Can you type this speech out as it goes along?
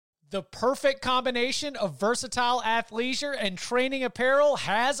The perfect combination of versatile athleisure and training apparel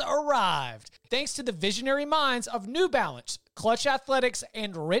has arrived. Thanks to the visionary minds of New Balance, Clutch Athletics,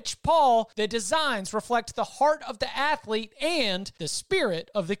 and Rich Paul, the designs reflect the heart of the athlete and the spirit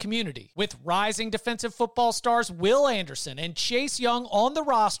of the community. With rising defensive football stars Will Anderson and Chase Young on the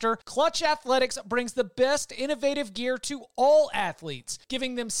roster, Clutch Athletics brings the best innovative gear to all athletes,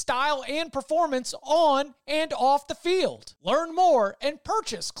 giving them style and performance on and off the field. Learn more and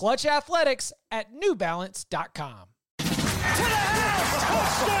purchase Clutch Athletics at newbalance.com. This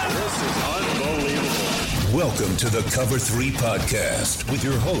is unbelievable. Welcome to the Cover 3 podcast with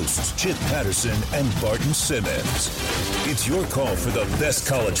your hosts, Chip Patterson and Barton Simmons. It's your call for the best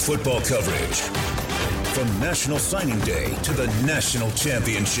college football coverage. From National Signing Day to the National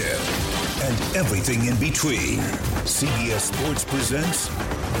Championship and everything in between, CBS Sports presents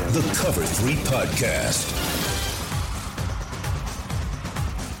the Cover 3 podcast.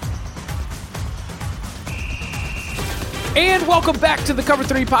 And welcome back to the Cover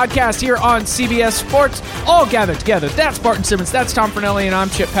 3 podcast here on CBS Sports. All gathered together. That's Barton Simmons, that's Tom Fornelli, and I'm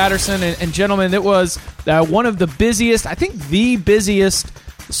Chip Patterson. And gentlemen, it was one of the busiest, I think the busiest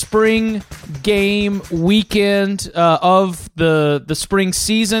spring game weekend of the spring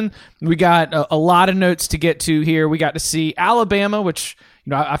season. We got a lot of notes to get to here. We got to see Alabama, which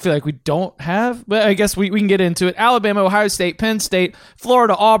I feel like we don't have, but I guess we can get into it. Alabama, Ohio State, Penn State,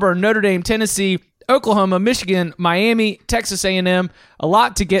 Florida, Auburn, Notre Dame, Tennessee, Oklahoma, Michigan, Miami, Texas A&M, a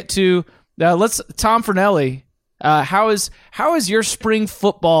lot to get to. Tom Fornelli, how has your spring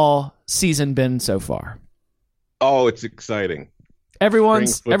football season been so far? Oh, it's exciting.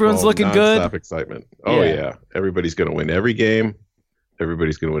 Everyone's looking good. Non-stop excitement. Oh yeah. Everybody's going to win every game.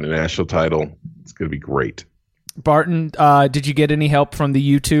 Everybody's going to win a national title. It's going to be great. Barton, did you get any help from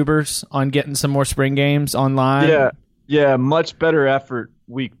the YouTubers on getting some more spring games online? Yeah, much better effort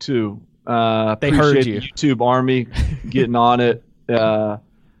week 2. They heard you. The YouTube army getting on it.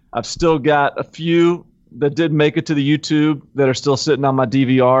 I've still got a few that did make it to the YouTube that are still sitting on my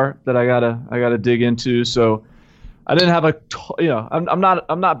DVR that I gotta dig into. So I didn't have I'm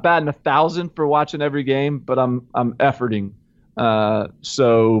not batting 1,000 for watching every game, but I'm efforting.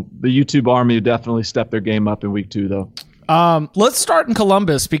 So the YouTube army definitely stepped their game up in week 2 though. Let's start in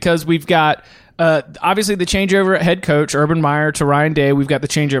Columbus because we've got obviously the changeover at head coach, Urban Meyer to Ryan Day. We've got the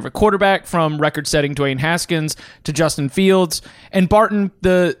changeover at quarterback from record-setting Dwayne Haskins to Justin Fields. And Barton,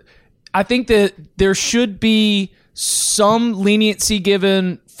 I think that there should be some leniency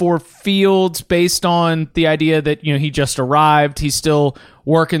given for Fields based on the idea that he just arrived. He's still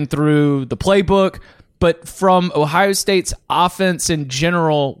working through the playbook. But from Ohio State's offense in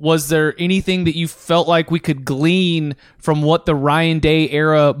general, was there anything that you felt like we could glean from what the Ryan Day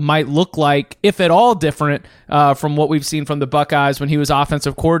era might look like, if at all different from what we've seen from the Buckeyes when he was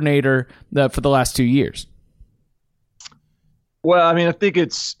offensive coordinator for the last 2 years? Well, I mean, I think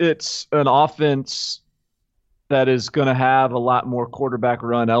it's an offense that is going to have a lot more quarterback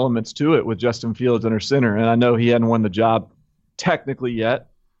run elements to it with Justin Fields under center. And I know he hadn't won the job technically yet.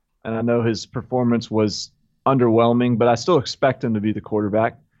 And I know his performance was underwhelming, but I still expect him to be the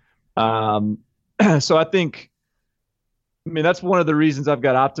quarterback. So I think that's one of the reasons I've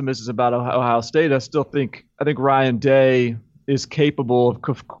got optimism about Ohio State. I think Ryan Day is capable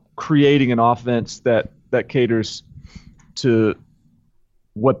of creating an offense that caters to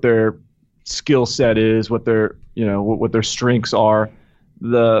what their skill set is, what their strengths are.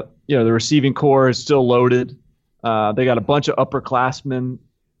 The receiving core is still loaded. They got a bunch of upperclassmen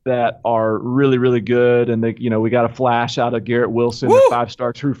that are really, really good. And we got a flash out of Garrett Wilson, Woo! a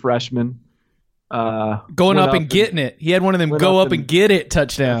 5-star true freshman. Going up and getting it. He had one of them go up and get it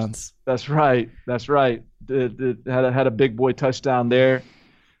touchdowns. That's right. Had a big boy touchdown there.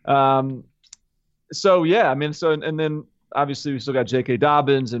 And then obviously we still got J.K.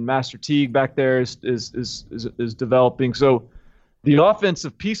 Dobbins and Master Teague back there is developing. So the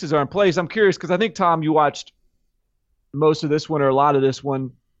offensive pieces are in place. I'm curious because I think, Tom, you watched most of this one or a lot of this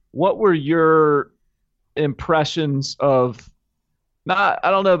one. What were your impressions of I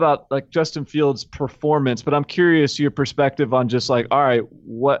don't know about like Justin Fields' performance, but I'm curious your perspective on just like, all right,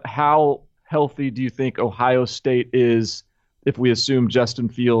 how healthy do you think Ohio State is if we assume Justin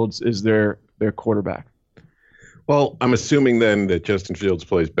Fields is their quarterback? Well, I'm assuming then that Justin Fields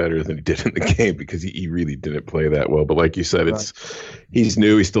plays better than he did in the game because he really didn't play that well. But like you said, he's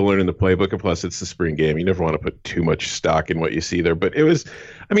new. He's still learning the playbook. And plus, it's the spring game. You never want to put too much stock in what you see there. But they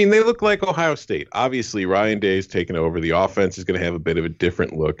look like Ohio State. Obviously, Ryan Day's taken over. The offense is going to have a bit of a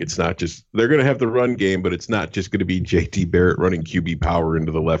different look. It's not just – they're going to have the run game, but it's not just going to be J.T. Barrett running QB power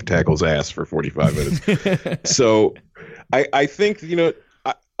into the left tackle's ass for 45 minutes. So I think,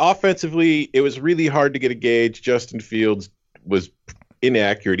 offensively, it was really hard to get a gauge. Justin Fields was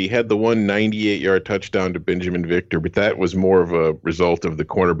inaccurate. He had the 198-yard touchdown to Benjamin Victor, but that was more of a result of the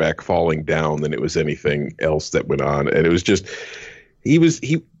cornerback falling down than it was anything else that went on. And it was just he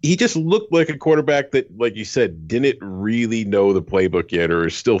just looked like a quarterback that, like you said, didn't really know the playbook yet or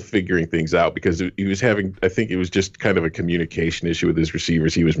is still figuring things out, because he was having, I think it was just kind of a communication issue with his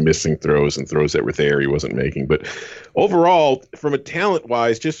receivers. He was missing throws, and throws that were there he wasn't making. But overall, from a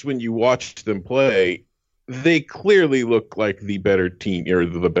talent-wise, just when you watched them play, they clearly look like the better team, or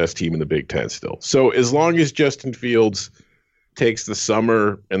the best team in the Big Ten still. So as long as Justin Fields takes the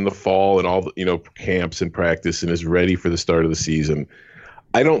summer and the fall and all the, camps and practice and is ready for the start of the season,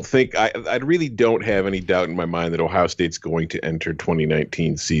 I don't think I really don't have any doubt in my mind that Ohio State's going to enter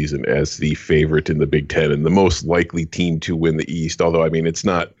 2019 season as the favorite in the Big Ten and the most likely team to win the East. Although, I mean, it's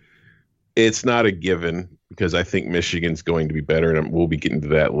not a given, because I think Michigan's going to be better, and we'll be getting to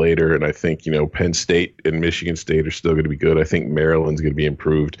that later. And I think, Penn State and Michigan State are still going to be good. I think Maryland's going to be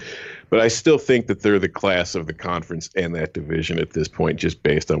improved. But I still think that they're the class of the conference and that division at this point, just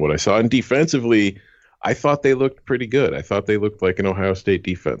based on what I saw. And defensively, I thought they looked pretty good. I thought they looked like an Ohio State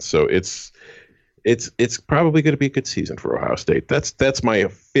defense. So it's probably going to be a good season for Ohio State. That's my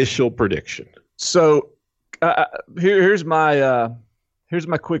official prediction. So here's my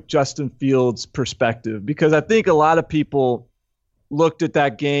quick Justin Fields perspective, because I think a lot of people looked at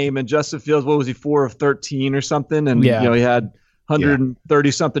that game and Justin Fields, what was he, 4 of 13 or something? And he had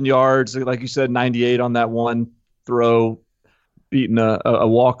 130 something yards, like you said, 98 on that one throw, beating a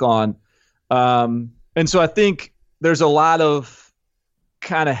walk on. And so I think there's a lot of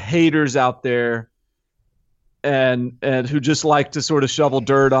kind of haters out there and who just like to sort of shovel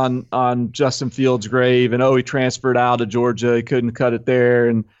dirt on Justin Fields' grave, and he transferred out of Georgia, he couldn't cut it there,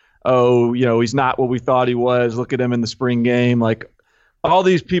 and he's not what we thought he was. Look at him in the spring game. Like all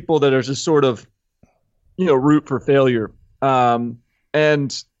these people that are just sort of root for failure.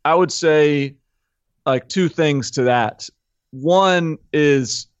 And I would say like two things to that. One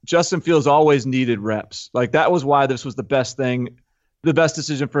is Justin Fields always needed reps. Like that was why this was the best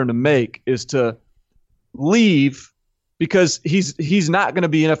decision for him to make, is to leave, because he's not going to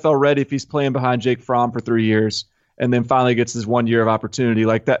be NFL ready if he's playing behind Jake Fromm for 3 years and then finally gets his 1 year of opportunity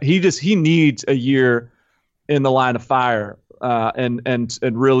like that. He needs a year in the line of fire and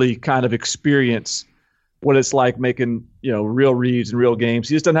really kind of experience what it's like making real reads and real games.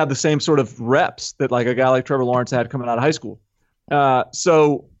 He just doesn't have the same sort of reps that like a guy like Trevor Lawrence had coming out of high school.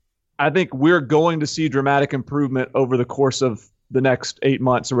 So I think we're going to see dramatic improvement over the course of the next 8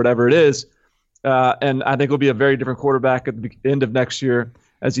 months or whatever it is. And I think he'll be a very different quarterback at the end of next year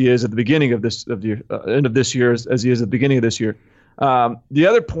as he is at the beginning of end of this year as he is at the beginning of this year. The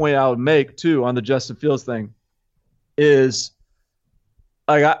other point I would make too on the Justin Fields thing is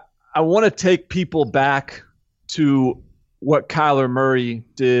like I want to take people back to what Kyler Murray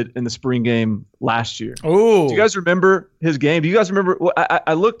did in the spring game last year. Oh, do you guys remember his game? Do you guys remember?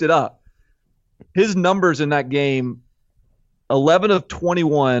 I looked it up. His numbers in that game: 11 of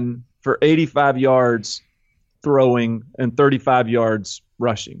 21 for 85 yards throwing and 35 yards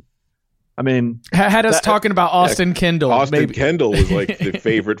rushing. I mean, had us talking about Austin Kendall. Austin Kendall was like the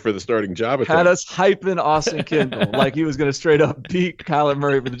favorite for the starting job. Had us hyping Austin Kendall like he was going to straight up beat Kyler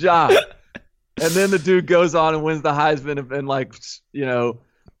Murray for the job. And then the dude goes on and wins the Heisman and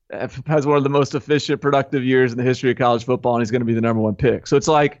has one of the most efficient, productive years in the history of college football, and he's going to be the number 1 pick. So it's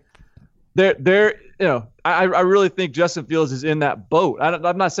like I really think Justin Fields is in that boat.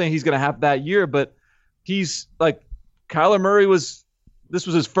 I'm not saying he's going to have that year, but he's like Kyler Murray this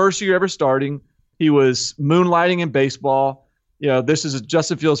was his first year ever starting. He was moonlighting in baseball. This is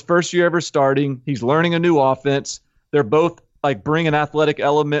Justin Fields' first year ever starting. He's learning a new offense. They're both like bring an athletic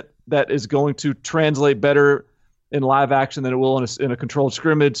element that is going to translate better in live action than it will in a controlled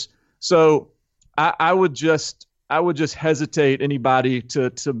scrimmage. So I would just hesitate anybody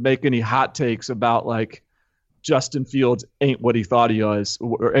to make any hot takes about like Justin Fields ain't what he thought he was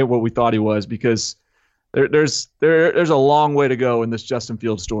or ain't what we thought he was, because there's a long way to go in this Justin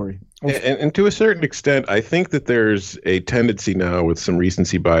Fields story. And to a certain extent, I think that there's a tendency now with some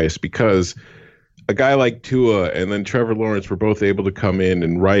recency bias, because a guy like Tua and then Trevor Lawrence were both able to come in,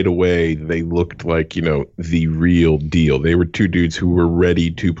 and right away they looked like, the real deal. They were two dudes who were ready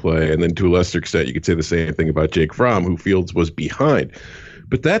to play. And then to a lesser extent, you could say the same thing about Jake Fromm, who Fields was behind.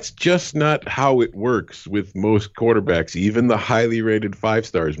 But that's just not how it works with most quarterbacks, even the highly rated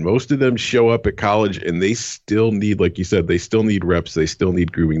 5-stars. Most of them show up at college and they still need, like you said, they still need reps. They still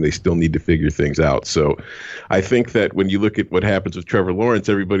need grooming. They still need to figure things out. So I think that when you look at what happens with Trevor Lawrence,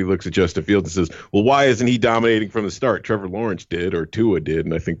 everybody looks at Justin Fields and says, well, why isn't he dominating from the start? Trevor Lawrence did, or Tua did,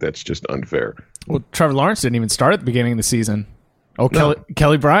 and I think that's just unfair. Well, Trevor Lawrence didn't even start at the beginning of the season. Oh, No.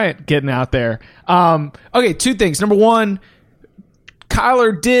 Kelly Bryant getting out there. Okay, two things. Number one,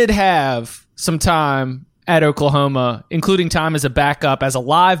 Kyler did have some time at Oklahoma, including time as a backup, as a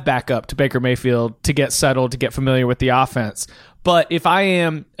live backup to Baker Mayfield to get settled, to get familiar with the offense. But if I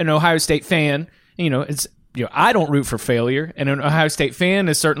am an Ohio State fan, I don't root for failure, and an Ohio State fan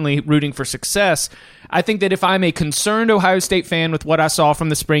is certainly rooting for success. I think that if I'm a concerned Ohio State fan with what I saw from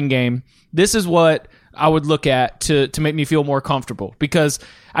the spring game, this is what I would look at to make me feel more comfortable, because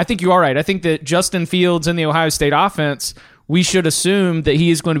I think you are right. I think that Justin Fields in the Ohio State offense, we should assume that he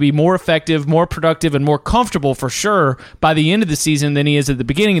is going to be more effective, more productive, and more comfortable for sure by the end of the season than he is at the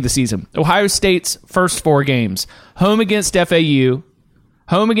beginning of the season. Ohio State's first 4 games: home against FAU,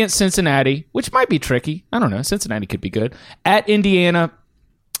 home against Cincinnati, which might be tricky. I don't know. Cincinnati could be good. At Indiana,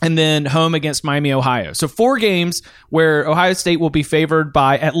 and then home against Miami, Ohio. So 4 games where Ohio State will be favored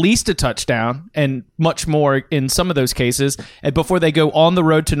by at least a touchdown and much more in some of those cases, and before they go on the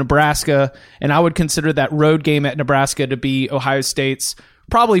road to Nebraska. And I would consider that road game at Nebraska to be Ohio State's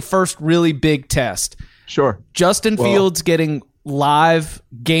probably first really big test. Sure. Justin Fields getting live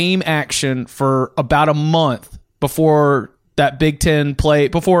game action for about a month before that Big Ten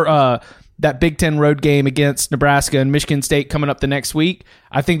that Big Ten road game against Nebraska and Michigan State coming up the next week.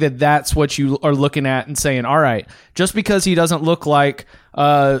 I think that that's what you are looking at and saying, all right, just because he doesn't look like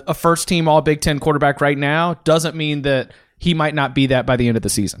a first-team All-Big Ten quarterback right now doesn't mean that he might not be that by the end of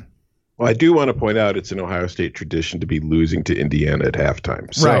the season. Well, I do want to point out it's an Ohio State tradition to be losing to Indiana at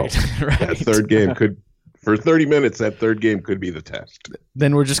halftime. So Right. that third game for 30 minutes, that third game could be the test.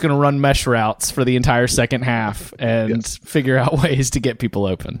 Then we're just going to run mesh routes for the entire second half and figure out ways to get people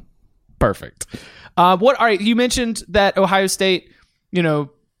open. Perfect. All right, you mentioned that Ohio State, your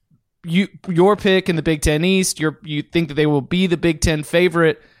pick in the Big Ten East, you think that they will be the Big Ten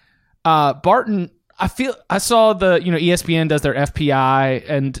favorite. Barton, I saw the, ESPN does their FPI,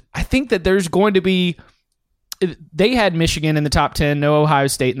 and I think that there's going to be, they had Michigan in the top 10, no Ohio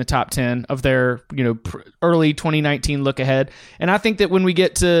State in the top 10 of their, early 2019 look ahead. And I think that when we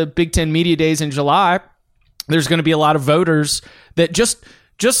get to Big Ten Media Days in July, there's going to be a lot of voters that just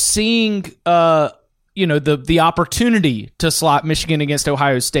seeing, the opportunity to slot Michigan against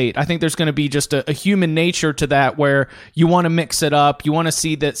Ohio State. I think there's going to be just a human nature to that, where you want to mix it up. You want to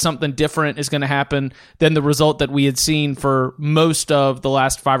see that something different is going to happen than the result that we had seen for most of the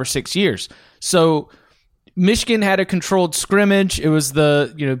last 5 or 6 years. So Michigan had a controlled scrimmage. It was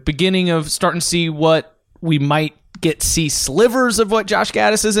the beginning of starting to see what we might see slivers of what Josh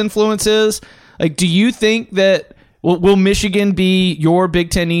Gaddis's influence is. Like, do you think that will Michigan be your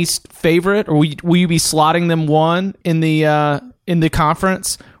Big Ten East favorite, or will you be slotting them 1 in the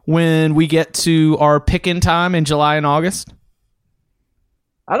conference when we get to our pick-in time in July and August?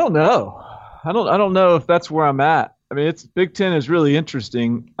 I don't know. I don't know if that's where I'm at. I mean, Big Ten is really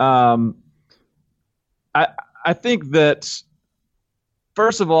interesting. I think that,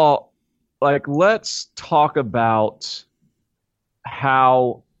 first of all, let's talk about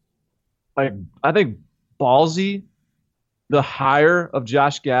how, I think ballsy the hire of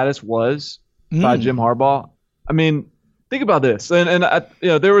Josh Gaddis was by Jim Harbaugh. I mean, think about this. And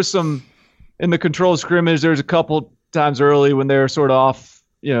there was some in the controlled scrimmage. There was a couple times early when they were sort of off.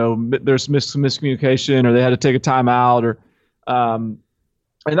 There's some miscommunication, or they had to take a timeout, and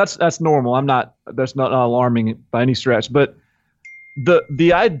that's normal. That's not alarming by any stretch. But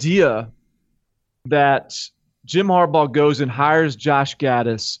the idea that Jim Harbaugh goes and hires Josh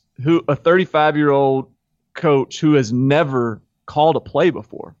Gaddis, who a 35-year-old coach who has never called a play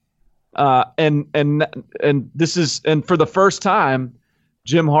before, and this is, and for the first time,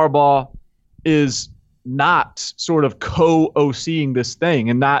 Jim Harbaugh is not sort of co-OCing this thing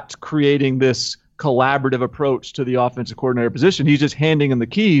and not creating this collaborative approach to the offensive coordinator position. He's just handing him the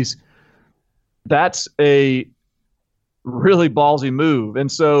keys. That's a really ballsy move. And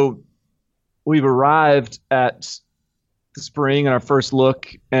so we've arrived at the spring and our first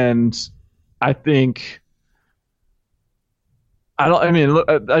look, and I just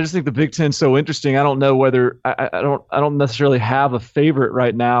think the Big Ten's so interesting. I don't know whether I don't necessarily have a favorite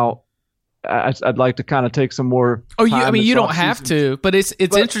right now. I'd like to kind of take some more. Oh, you don't have to, but it's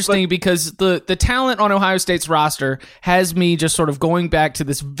interesting because the talent on Ohio State's roster has me just sort of going back to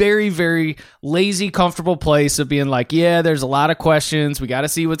this very, very lazy, comfortable place of being like, yeah, there's a lot of questions. We got to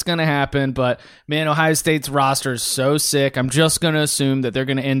see what's going to happen. But man, Ohio State's roster is so sick. I'm just going to assume that they're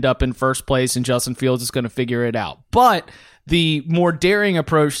going to end up in first place and Justin Fields is going to figure it out. But the more daring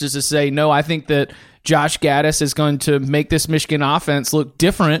approach is to say, no, I think that Josh Gaddis is going to make this Michigan offense look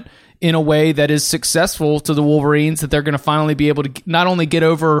different in a way that is successful to the Wolverines, that they're going to finally be able to not only get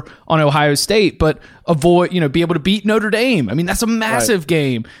over on Ohio State, but avoid, be able to beat Notre Dame. I mean, that's a massive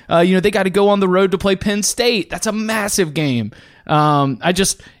game. They got to go on the road to play Penn State. That's a massive game.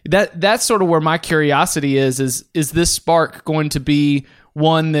 That's sort of where my curiosity is this spark going to be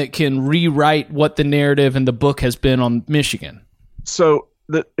one that can rewrite what the narrative and the book has been on Michigan? So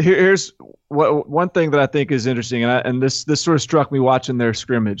here's one thing that I think is interesting, and this sort of struck me watching their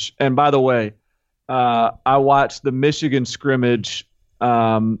scrimmage. And by the way, I watched the Michigan scrimmage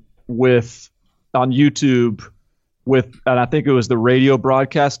on YouTube and I think it was the radio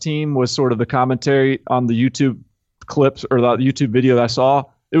broadcast team was sort of the commentary on the YouTube clips or the YouTube video that I saw.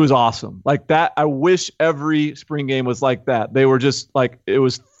 It was awesome. Like that, I wish every spring game was like that. They were just like, it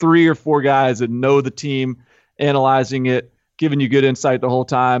was 3 or 4 guys that know the team, analyzing it, giving you good insight the whole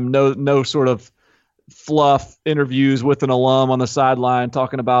time. No sort of fluff interviews with an alum on the sideline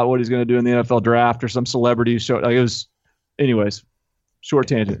talking about what he's going to do in the NFL draft or some celebrity show. Like it was, anyways, short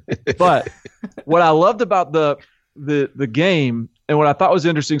tangent. But what I loved about the game and what I thought was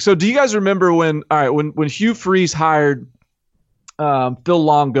interesting. So do you guys remember when Hugh Freeze hired Phil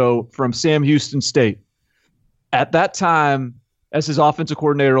Longo from Sam Houston State at that time as his offensive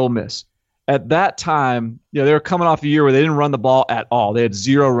coordinator at Ole Miss? At that time, they were coming off a year where they didn't run the ball at all. They had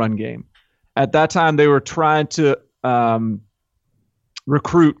 0 run game. At that time, they were trying to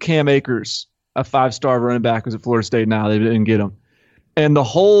recruit Cam Akers, a 5-star running back who's at Florida State now. They didn't get him. And the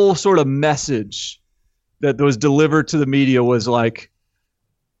whole sort of message that was delivered to the media was like,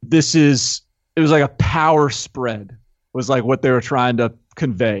 it was like a power spread, was like what they were trying to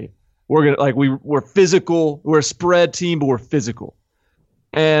convey. We're physical. We're a spread team, but we're physical.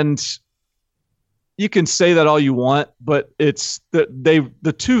 And you can say that all you want, but it's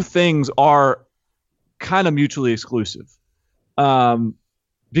the two things are kind of mutually exclusive,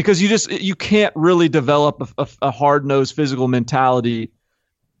 because you can't really develop a hard-nosed physical mentality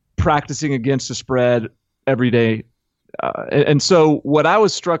practicing against the spread every day. And so what I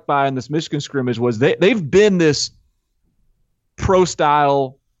was struck by in this Michigan scrimmage was they've been this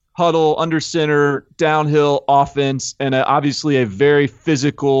pro-style huddle, under center, downhill offense, and obviously a very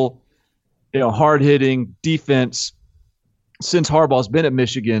physical, hard-hitting defense since Harbaugh's been at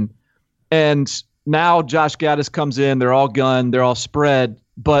Michigan. And now Josh Gaddis comes in. They're all gun. They're all spread.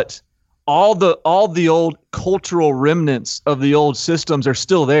 But all the old cultural remnants of the old systems are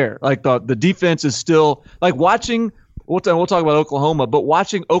still there. Like the defense is still like watching. We'll talk about Oklahoma, but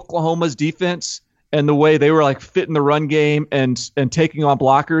watching Oklahoma's defense and the way they were like fitting the run game and taking on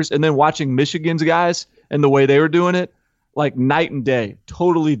blockers, and then watching Michigan's guys and the way they were doing it. Like night and day,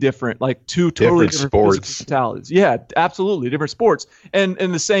 totally different, like two totally different sports mentalities. Yeah, absolutely different sports. And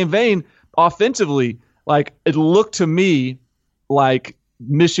in the same vein, offensively, like it looked to me like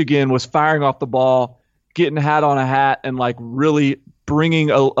Michigan was firing off the ball, getting hat on a hat, and like really bringing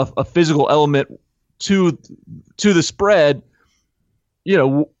a physical element to the spread.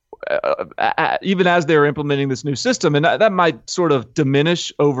 Even as they were implementing this new system, and that might sort of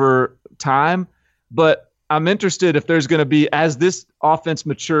diminish over time, but I'm interested if there's going to be, as this offense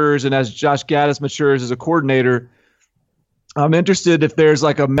matures and as Josh Gaddis matures as a coordinator, I'm interested if there's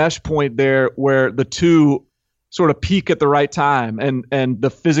like a mesh point there where the two sort of peak at the right time and the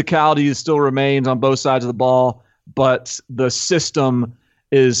physicality still remains on both sides of the ball, but the system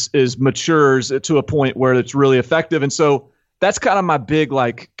is matures to a point where it's really effective. And so that's kind of my big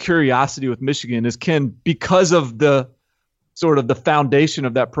like curiosity with Michigan is because of the sort of the foundation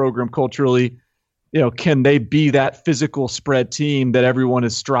of that program culturally, can they be that physical spread team that everyone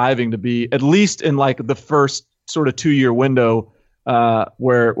is striving to be, at least in like the first sort of 2-year window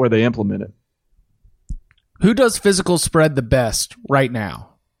where they implement it? Who does physical spread the best right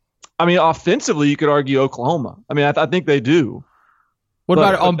now? I mean, offensively, you could argue Oklahoma. I mean, I think they do. What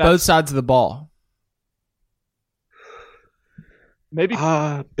about on both sides of the ball? Maybe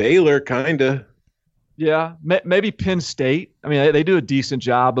Baylor, kind of. Yeah, maybe Penn State. I mean, they do a decent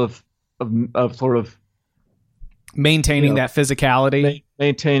job of sort of maintaining that physicality.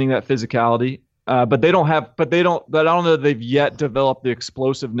 Maintaining that physicality. But I don't know that they've yet developed the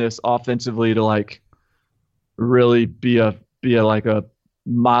explosive offensively to like really be a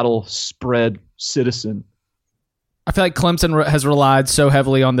model spread citizen. I feel like Clemson has relied so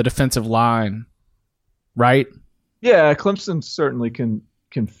heavily on the defensive line, right? Yeah, Clemson certainly can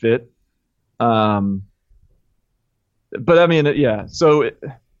fit. But I mean, yeah. So,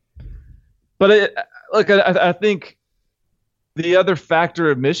 I think the other factor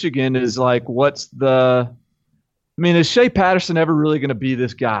of Michigan is like, is Shea Patterson ever really going to be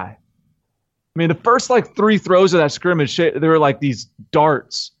this guy? I mean, the first like 3 throws of that scrimmage, they were like these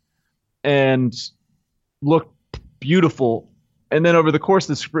darts and looked beautiful. And then over the course of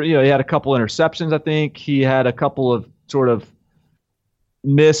the spring, he had a couple interceptions, I think. He had a couple of sort of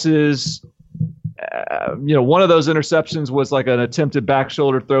misses. One of those interceptions was like an attempted back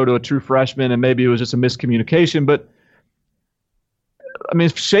shoulder throw to a true freshman, and maybe it was just a miscommunication. But, I mean,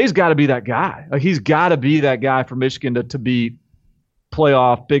 Shea's got to be that guy. Like, he's got to be that guy for Michigan to be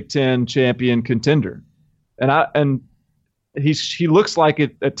playoff Big Ten champion contender. And he looks like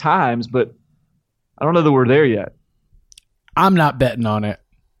it at times, but I don't know that we're there yet. I'm not betting on it.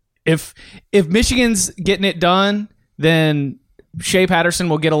 If Michigan's getting it done, then Shea Patterson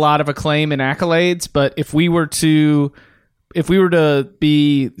will get a lot of acclaim and accolades. But if we were to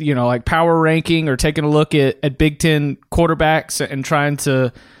be, like power ranking or taking a look at Big Ten quarterbacks and trying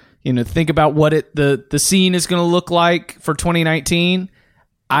to, think about what the scene is going to look like for 2019,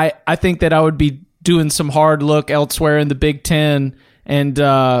 I think that I would be doing some hard look elsewhere in the Big Ten and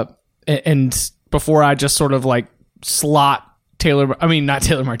before I just sort of like slot not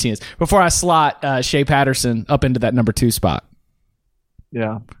Taylor Martinez, before I slot Shea Patterson up into that number 2 spot.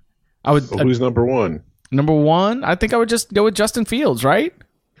 Yeah. I would. Who's number 1? Number 1, I think I would just go with Justin Fields, right?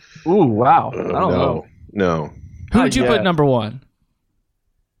 Ooh, wow. I don't know. No. Who would you put number 1?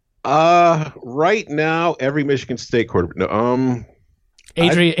 Right now, every Michigan State quarterback. No,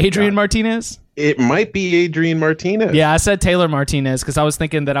 Adrian Martinez? It might be Adrian Martinez. Yeah, I said Taylor Martinez because I was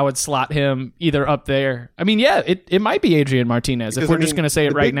thinking that I would slot him either up there. I mean, yeah, it might be Adrian Martinez because, if we're just going to say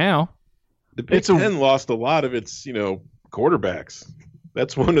it right now. The Big Ten lost a lot of its, quarterbacks.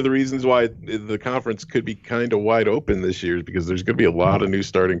 That's one of the reasons why the conference could be kind of wide open this year, is because there's going to be a lot of new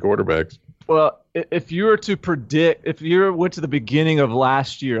starting quarterbacks. Well, if you were to predict, if you went to the beginning of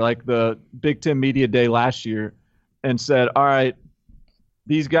last year, like the Big Ten Media Day last year, and said, all right,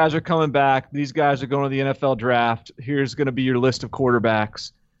 these guys are coming back, these guys are going to the NFL draft, here's going to be your list of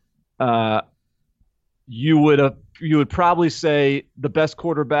quarterbacks, you would probably say the best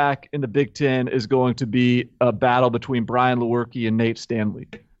quarterback in the Big Ten is going to be a battle between Brian Lewerke and Nate Stanley.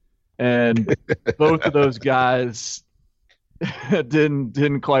 And both of those guys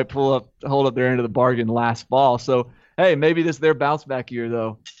didn't quite hold up their end of the bargain last fall. So, hey, maybe this is their bounce back year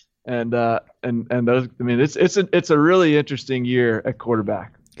though. And those, I mean, it's a really interesting year at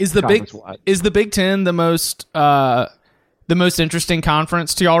quarterback. Is the Big Ten the most interesting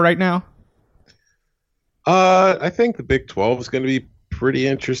conference to y'all right now? I think the Big 12 is going to be pretty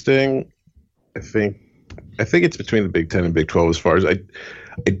interesting. I think it's between the Big 10 and Big 12 as far as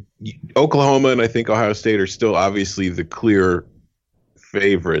Oklahoma and I think Ohio State are still obviously the clear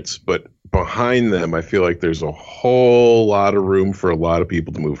favorites, but behind them, I feel like there's a whole lot of room for a lot of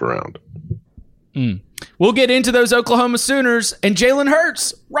people to move around. We'll get into those Oklahoma Sooners and Jalen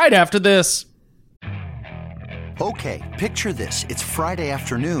Hurts right after this. Okay, picture this. It's Friday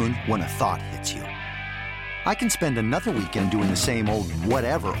afternoon when a thought hits you. I can spend another weekend doing the same old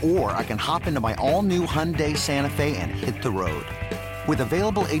whatever, or I can hop into my all-new Hyundai Santa Fe and hit the road. With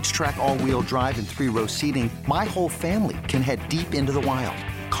available H-Track all-wheel drive and 3-row seating, my whole family can head deep into the wild.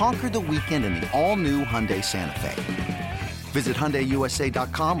 Conquer the weekend in the all-new Hyundai Santa Fe. Visit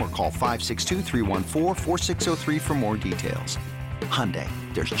HyundaiUSA.com or call 562-314-4603 for more details. Hyundai,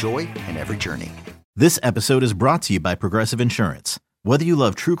 there's joy in every journey. This episode is brought to you by Progressive Insurance. Whether you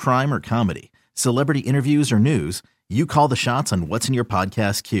love true crime or comedy, celebrity interviews or news, you call the shots on what's in your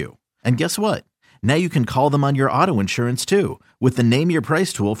podcast queue. And guess what? Now you can call them on your auto insurance too with the Name Your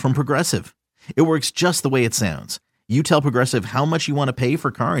Price tool from Progressive. It works just the way it sounds. You tell Progressive how much you want to pay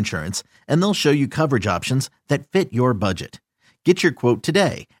for car insurance, and they'll show you coverage options that fit your budget. Get your quote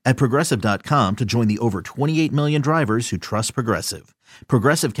today at Progressive.com to join the over 28 million drivers who trust Progressive.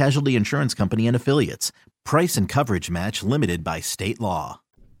 Progressive Casualty Insurance Company and Affiliates. Price and coverage match limited by state law.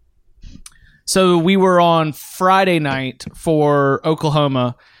 So we were on Friday night for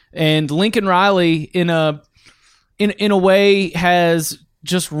Oklahoma, and Lincoln Riley, in a way, has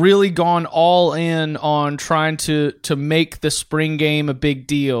just really gone all in on trying to make the spring game a big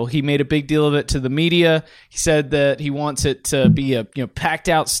deal. He made a big deal of it to the media. He said that he wants it to be a packed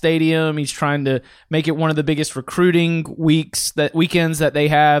out stadium. He's trying to make it one of the biggest recruiting weekends that they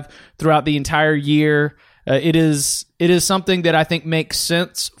have throughout the entire year. It is something that I think makes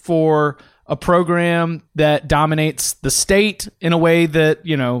sense for a program that dominates the state in a way that,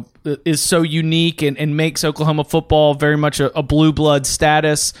 is so unique and makes Oklahoma football very much a blue blood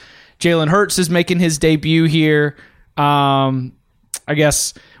status. Jalen Hurts is making his debut here. I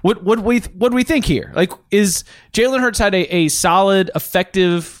guess what do we think here? Like, is Jalen Hurts had a solid,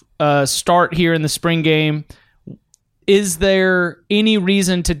 effective start here in the spring game? Is there any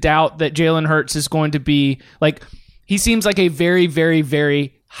reason to doubt that Jalen Hurts is going to be like? He seems like a very, very,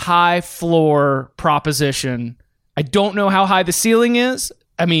 very high floor proposition. I don't know how high the ceiling is.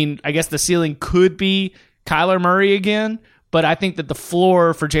 I mean, I guess the ceiling could be Kyler Murray again, but I think that the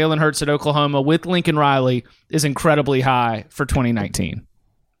floor for Jalen Hurts at Oklahoma with Lincoln Riley is incredibly high for 2019.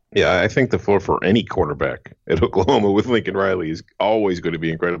 Yeah, I think the floor for any quarterback at Oklahoma with Lincoln Riley is always going to be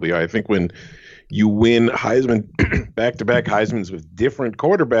incredibly high. I think when you win Heisman, back-to-back Heismans with different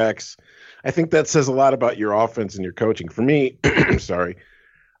quarterbacks, I think that says a lot about your offense and your coaching. For me, the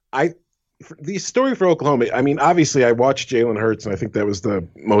story for Oklahoma, I mean, obviously I watched Jalen Hurts, and I think that was the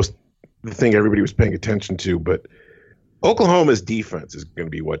thing everybody was paying attention to, but Oklahoma's defense is going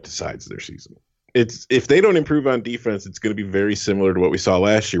to be what decides their season. If they don't improve on defense, it's going to be very similar to what we saw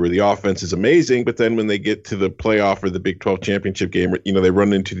last year, where the offense is amazing, but then when they get to the playoff or the Big 12 championship game, they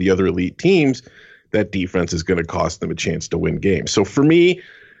run into the other elite teams, that defense is going to cost them a chance to win games. So for me,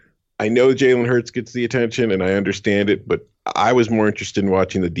 I know Jalen Hurts gets the attention, and I understand it, but I was more interested in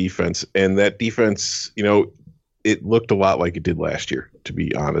watching the defense, and that defense, it looked a lot like it did last year, to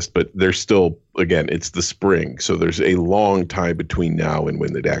be honest, but there's still, again, it's the spring, so there's a long time between now and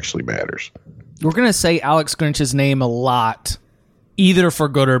when it actually matters. We're going to say Alex Grinch's name a lot, either for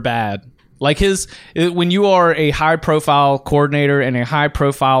good or bad. Like when you are a high-profile coordinator and a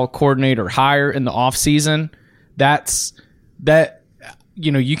high-profile coordinator hire in the offseason,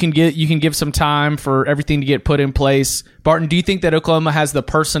 you can give some time for everything to get put in place. Barton, do you think that Oklahoma has the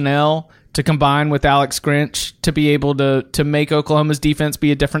personnel to combine with Alex Grinch to be able to make Oklahoma's defense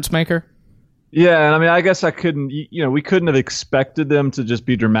be a difference maker? Yeah, and I mean, I guess we couldn't have expected them to just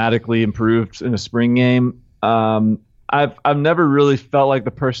be dramatically improved in a spring game. I've never really felt like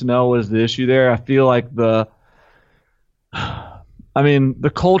the personnel was the issue there. I feel like the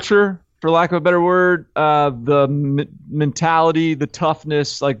culture, for lack of a better word, the mentality, the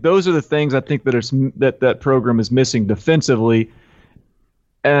toughness, like those are the things I think that program is missing defensively.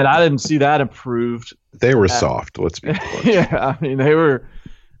 And I didn't see that improved. They were soft. Let's be honest. Yeah, I mean they were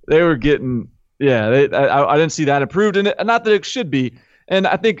getting. Yeah, I didn't see that improved, and not that it should be. And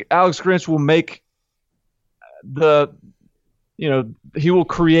I think Alex Grinch will make he will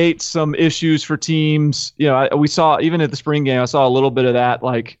create some issues for teams. We saw even at the spring game, I saw a little bit of that.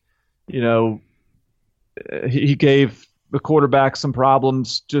 Like, he gave the quarterback some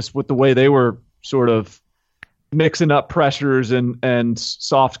problems just with the way they were sort of mixing up pressures and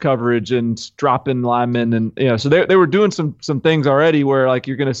soft coverage and dropping linemen, and so they were doing some things already where like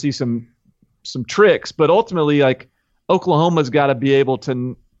you're going to see some tricks, but ultimately like Oklahoma's got to be able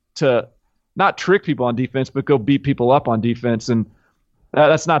to not trick people on defense, but go beat people up on defense, and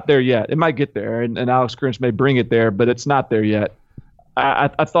that's not there yet. It might get there, and Alex Grinch may bring it there, but it's not there yet.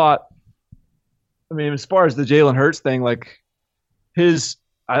 I thought, I mean, as far as the Jalen Hurts thing, like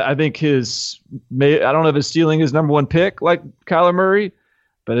I think I don't know if his ceiling is number one pick like Kyler Murray,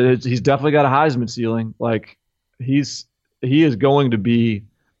 but he's definitely got a Heisman ceiling. Like he is going to be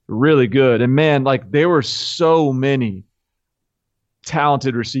really good. And man, like there were so many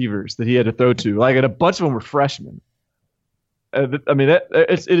talented receivers that he had to throw to. Like, and a bunch of them were freshmen. I mean,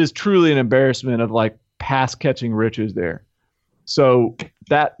 it is truly an embarrassment of like pass catching riches there. So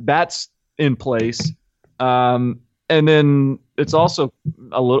that's in place. And then it's also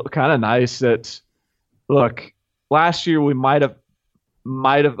a little kind of nice that, look, last year we might have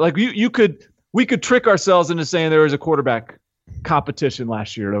like we could trick ourselves into saying there was a quarterback competition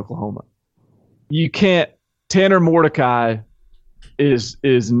last year at Oklahoma. You can't. Tanner Mordecai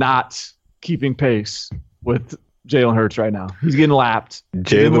is not keeping pace with Jalen Hurts right now. He's getting lapped.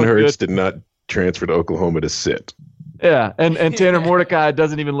 Jalen Hurts did not transfer to Oklahoma to sit. Yeah, and Tanner Mordecai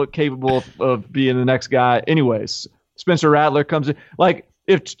doesn't even look capable of being the next guy. Anyways, Spencer Rattler comes in. Like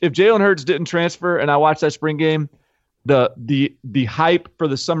if Jalen Hurts didn't transfer, and I watched that spring game, the hype for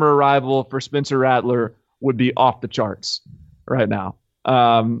the summer arrival for Spencer Rattler would be off the charts right now.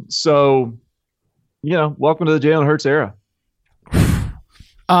 So, welcome to the Jalen Hurts era.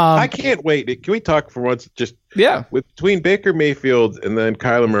 I can't wait. Can we talk for once? Just between Baker Mayfield and then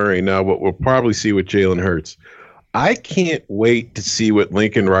Kyler Murray. Now, what we'll probably see with Jalen Hurts. I can't wait to see what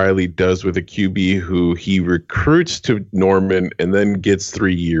Lincoln Riley does with a QB who he recruits to Norman and then gets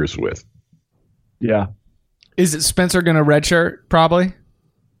 3 years with. Yeah. Is it Spencer going to redshirt? Probably.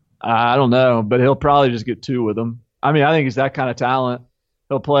 I don't know, but he'll probably just get 2 with him. I mean, I think he's that kind of talent.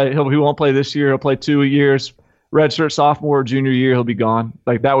 He'll play. He won't play this year. He'll play 2 years. Redshirt sophomore, junior year, he'll be gone.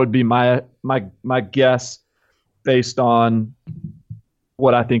 Like that would be my guess based on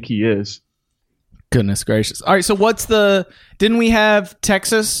what I think he is. Goodness gracious. All right, so didn't we have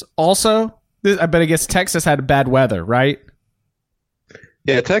Texas also? I guess Texas had bad weather, right?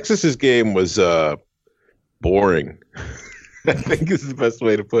 Yeah, Texas's game was boring. I think is the best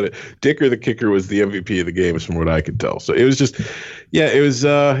way to put it. Dicker, the kicker, was the MVP of the games from what I could tell. So it was just, it was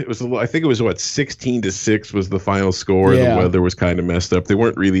I think it was 16-6 was the final score. Yeah. The weather was kind of messed up. They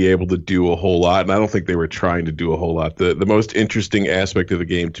weren't really able to do a whole lot, and I don't think they were trying to do a whole lot. The most interesting aspect of the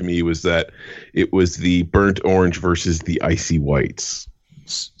game to me was that it was the burnt orange versus the icy whites.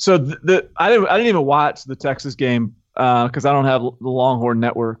 So I didn't even watch the Texas game because I don't have the Longhorn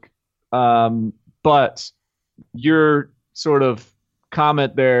Network. But your sort of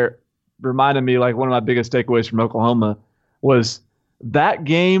comment there reminded me, like, one of my biggest takeaways from Oklahoma was that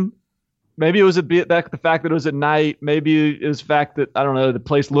game. Maybe it was a bit the fact that it was at night. Maybe it was the fact that, I don't know, the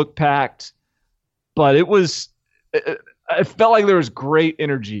place looked packed. But it felt like there was great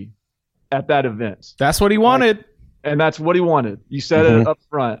energy at that event. That's what he wanted. And that's what he wanted. You said it up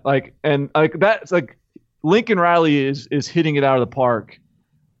front. That's like Lincoln Riley is hitting it out of the park,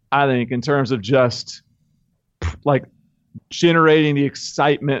 I think, in terms of just like generating the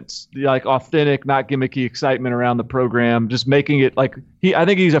excitement, the like authentic, not gimmicky excitement around the program, just making it like I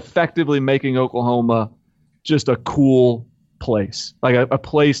think he's effectively making Oklahoma just a cool place, like a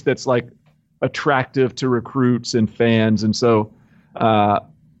place that's like attractive to recruits and fans. And so I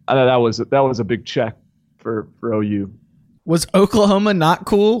know that was a big check for OU. Was Oklahoma not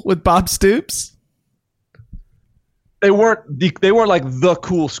cool with Bob Stoops? They weren't like the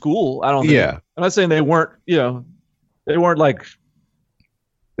cool school. I don't think. Yeah. I'm not saying they weren't, they weren't like.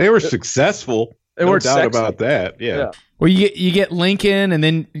 They were successful. They weren't doubt sexy. About that. Yeah. Well, you get Lincoln, and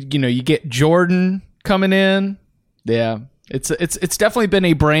then you get Jordan coming in. Yeah, it's definitely been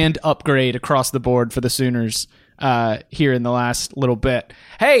a brand upgrade across the board for the Sooners here in the last little bit.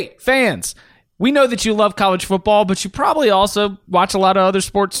 Hey, fans, we know that you love college football, but you probably also watch a lot of other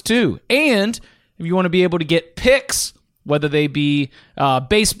sports too. And if you want to be able to get picks, whether they be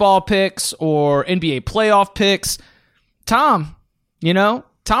baseball picks or NBA playoff picks, Tom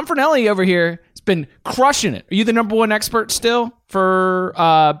Fornelli over here has been crushing it. Are you the number one expert still for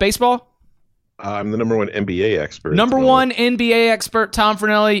baseball? I'm the number one NBA expert. Number one NBA expert, Tom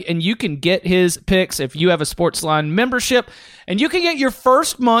Fornelli, and you can get his picks if you have a Sportsline membership, and you can get your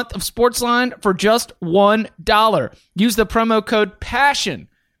first month of Sportsline for just $1. Use the promo code PASSION,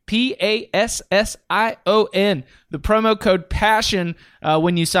 PASSION. The promo code PASSION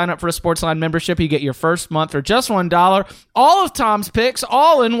when you sign up for a Sportsline membership. You get your first month for just $1. All of Tom's picks,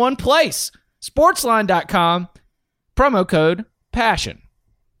 all in one place. Sportsline.com, promo code PASSION.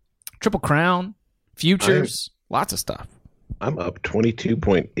 Triple Crown, futures, lots of stuff. I'm up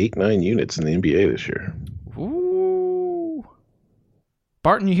 22.89 units in the NBA this year. Ooh.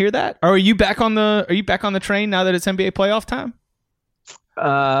 Barton, you hear that? Are you back on the train now that it's NBA playoff time?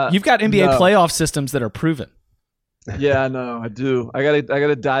 You've got NBA playoff systems that are proven. Yeah, no, I do. I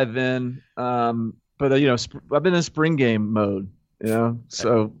gotta dive in. But I've been in spring game mode.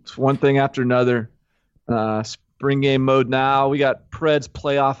 So it's one thing after another. Spring game mode now. We got Preds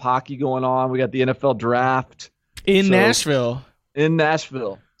playoff hockey going on. We got the NFL draft in Nashville.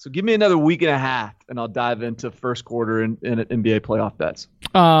 So give me another week and a half, and I'll dive into first quarter in NBA playoff bets.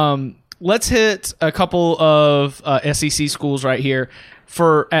 Let's hit a couple of SEC schools right here.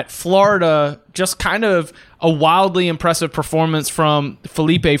 At Florida, just kind of a wildly impressive performance from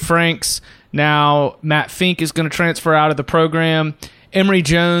Felipe Franks. Now Matt Fink is going to transfer out of the program. Emory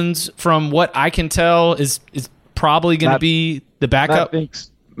Jones, from what I can tell, is probably going to be the backup.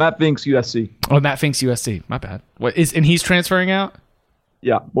 Matt Fink's USC. Oh, Matt Fink's USC. My bad. And he's transferring out?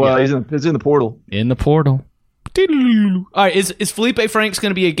 Yeah. Well, he's in the portal. In the portal. All right. Is Felipe Franks going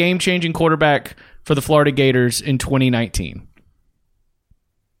to be a game-changing quarterback for the Florida Gators in 2019?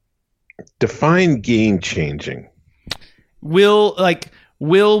 Define game-changing. Will be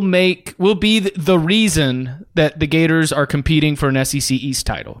the reason that the Gators are competing for an SEC East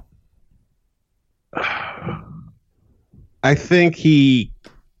title? I think he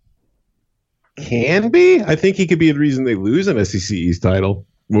can be. I think he could be the reason they lose an SEC East title.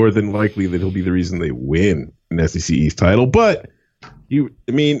 More than likely that he'll be the reason they win an SEC East title. But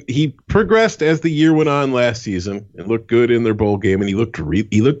he progressed as the year went on last season and looked good in their bowl game, and he looked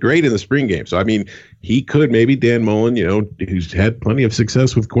great in the spring game. So he could, maybe Dan Mullen, who's had plenty of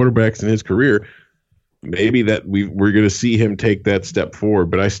success with quarterbacks in his career, maybe that we're going to see him take that step forward.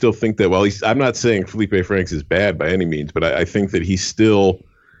 But I still think that I'm not saying Felipe Franks is bad by any means, but I think that he's still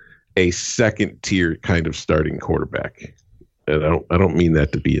a second tier kind of starting quarterback. And I don't mean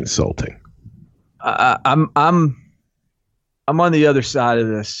that to be insulting. I'm on the other side of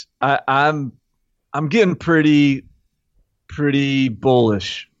this. I'm getting pretty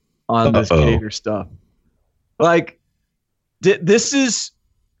bullish on this Gator stuff. Like, this is,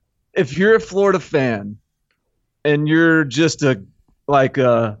 if you're a Florida fan and you're just a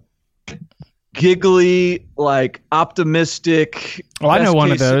giggly, like optimistic, I know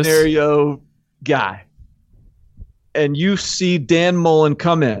one of those scenario guy, and you see Dan Mullen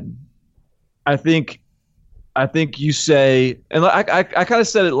come in, I think you say, and I kind of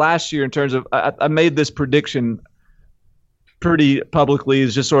said it last year in terms of I made this prediction pretty publicly.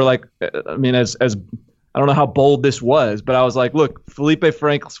 It's just sort of like, I mean, as I don't know how bold this was, but I was like, look, Felipe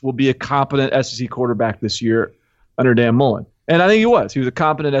Franks will be a competent SEC quarterback this year under Dan Mullen. And I think he was. He was a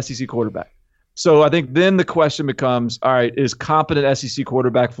competent SEC quarterback. So I think then the question becomes, all right, is competent SEC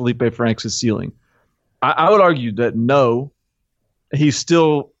quarterback Felipe Franks' ceiling? I would argue that no, he's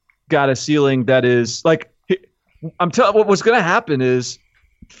still got a ceiling that is like, I'm telling you, what's going to happen is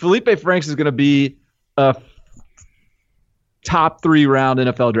Felipe Franks is going to be a top 3 round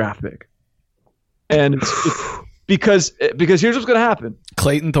NFL draft pick. And because here's what's going to happen.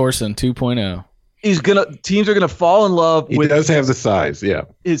 Clayton Thorson 2.0. Teams are going to fall in love with. He does have the size, yeah.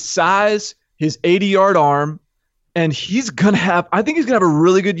 His size, his 80-yard arm, and I think he's going to have a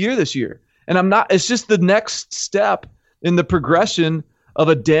really good year this year. And it's just the next step in the progression of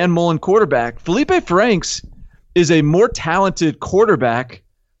a Dan Mullen quarterback. Felipe Franks is a more talented quarterback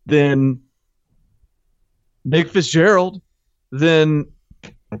than Nick Fitzgerald, than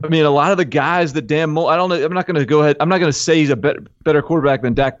a lot of the guys that Dan Mullen, I'm not going to go ahead. I'm not going to say he's a better quarterback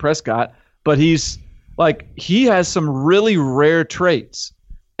than Dak Prescott, but he has some really rare traits.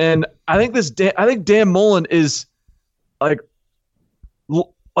 And I think Dan Mullen is like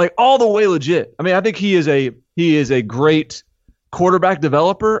all the way legit. I mean, I think he is a great quarterback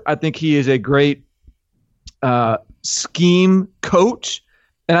developer. I think he is a great scheme coach,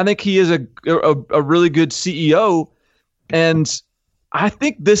 and I think he is a really good CEO. And I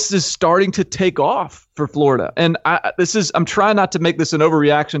think this is starting to take off for Florida. And I'm trying not to make this an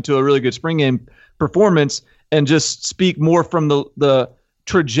overreaction to a really good spring game performance and just speak more from the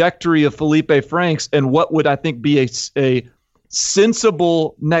trajectory of Felipe Franks and what would I think be a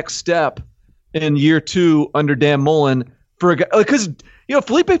sensible next step in year 2 under Dan Mullen for a guy, because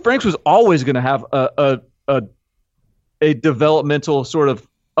Felipe Franks was always going to have a developmental sort of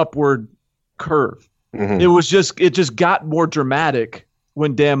upward curve. Mm-hmm. It just got more dramatic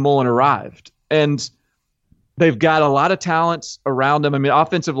when Dan Mullen arrived, and they've got a lot of talents around them. I mean,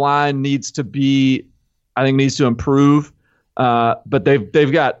 offensive line needs to improve, but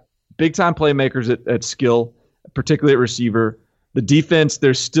they've got big time playmakers at skill, particularly at receiver. The defense,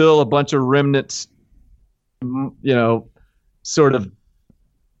 there's still a bunch of remnants, sort of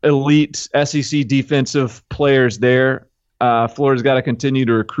elite SEC defensive players there. Florida's got to continue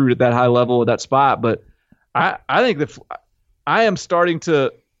to recruit at that high level at that spot. But I think that I am starting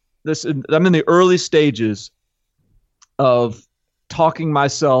to I'm in the early stages of talking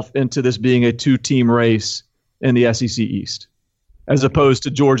myself into this being a 2-team race in the SEC East, as opposed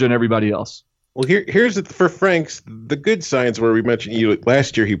to Georgia and everybody else. Well, here's it for Franks. The good signs where we mentioned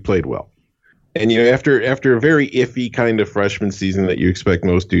last year he played well. And after a very iffy kind of freshman season that you expect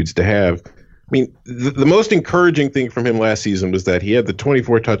most dudes to have, I mean, the most encouraging thing from him last season was that he had the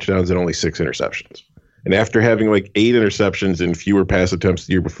 24 touchdowns and only 6 interceptions. And after having 8 interceptions and fewer pass attempts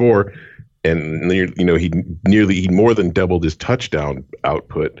the year before, and he more than doubled his touchdown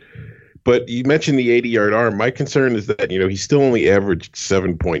output. But you mentioned the 80-yard arm. My concern is that he still only averaged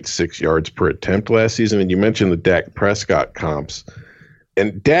 7.6 yards per attempt last season. And you mentioned the Dak Prescott comps.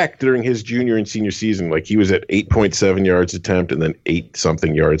 And Dak, during his junior and senior season, he was at 8.7 yards attempt and then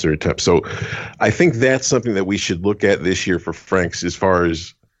 8-something yards per attempt. So I think that's something that we should look at this year for Franks as far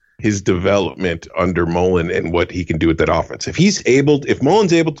as his development under Mullen and what he can do with that offense. If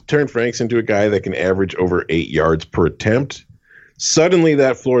Mullen's able to turn Franks into a guy that can average over 8 yards per attempt, suddenly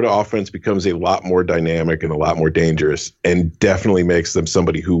that Florida offense becomes a lot more dynamic and a lot more dangerous, and definitely makes them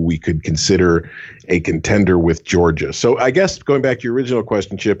somebody who we could consider a contender with Georgia. So I guess going back to your original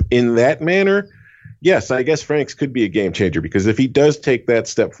question, Chip, in that manner, yes, I guess Franks could be a game changer, because if he does take that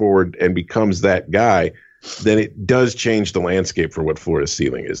step forward and becomes that guy, then it does change the landscape for what Florida's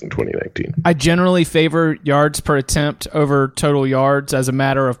ceiling is in 2019. I generally favor yards per attempt over total yards as a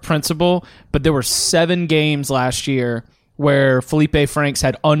matter of principle, but there were 7 games last year where Felipe Franks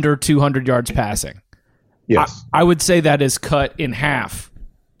had under 200 yards passing. Yes. I would say that is cut in half,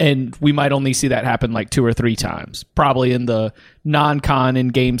 and we might only see that happen like 2 or 3 times, probably in the non-con in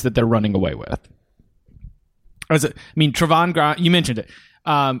games that they're running away with. Trevon Grimes, you mentioned it.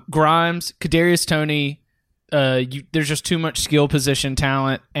 Grimes, Kadarius Toney, there's just too much skill position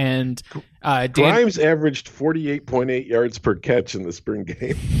talent, and Grimes averaged 48.8 yards per catch in the spring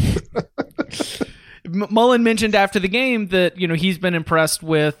game. Mullen mentioned after the game that he's been impressed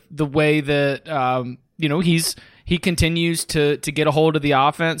with the way that he continues to get a hold of the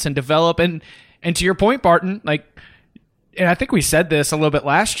offense and develop, and to your point, Barton, and I think we said this a little bit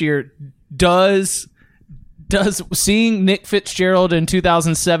last year, does seeing Nick Fitzgerald in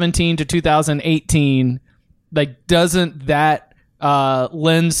 2017 to 2018, doesn't that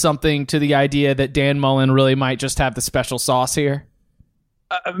lend something to the idea that Dan Mullen really might just have the special sauce here?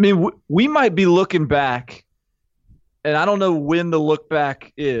 I mean, we might be looking back, and I don't know when the look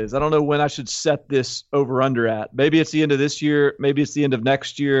back is. I don't know when I should set this over-under at. Maybe it's the end of this year. Maybe it's the end of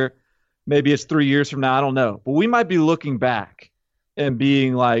next year. Maybe it's 3 years from now. I don't know. But we might be looking back and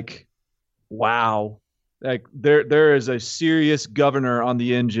being like, wow, there is a serious governor on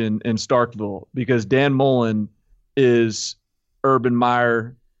the engine in Starkville, because Dan Mullen is Urban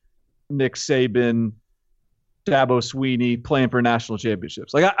Meyer, Nick Saban, Dabo Sweeney playing for national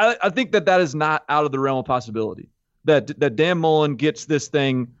championships. I think that is not out of the realm of possibility. That Dan Mullen gets this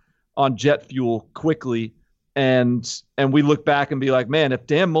thing on jet fuel quickly, and we look back and be like, man, if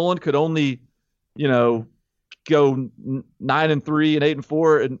Dan Mullen could only, go 9-3 and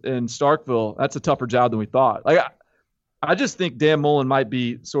 8-4 in Starkville, that's a tougher job than we thought. I just think Dan Mullen might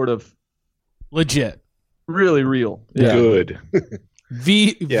be sort of legit, really real. Yeah. Good.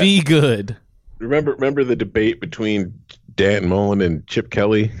 V good. Remember the debate between Dan Mullen and Chip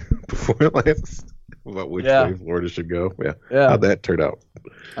Kelly before last about which way Florida should go? Yeah. How'd that turn out?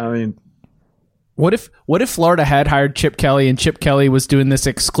 I mean, what if Florida had hired Chip Kelly and Chip Kelly was doing this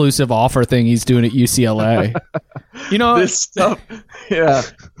exclusive offer thing he's doing at UCLA? This stuff. Yeah,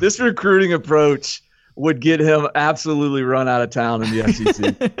 this recruiting approach would get him absolutely run out of town in the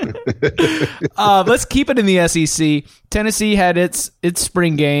SEC. Let's keep it in the SEC. Tennessee had its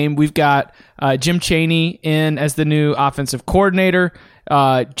spring game. We've got Jim Chaney in as the new offensive coordinator.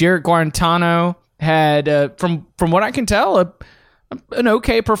 Jarrett Guarantano had, from what I can tell, an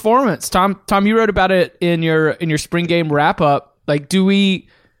okay performance. Tom, you wrote about it in your spring game wrap up.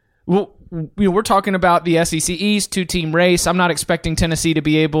 We're talking about the SEC East 2-team race. I'm not expecting Tennessee to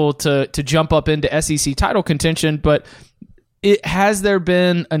be able to jump up into SEC title contention, but has there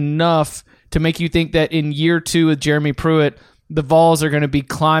been enough to make you think that in year 2 with Jeremy Pruitt, the Vols are going to be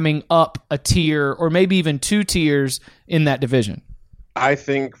climbing up a tier or maybe even 2 tiers in that division? I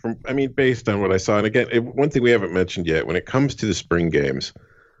think based on what I saw, and again, one thing we haven't mentioned yet, when it comes to the spring games,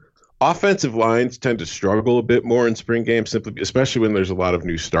 offensive lines tend to struggle a bit more in spring games, especially when there's a lot of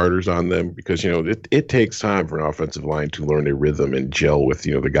new starters on them, because it takes time for an offensive line to learn a rhythm and gel with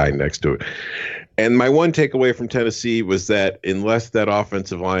the guy next to it. And my one takeaway from Tennessee was that unless that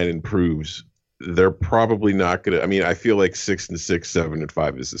offensive line improves, they're probably not going to. I feel like 6-6,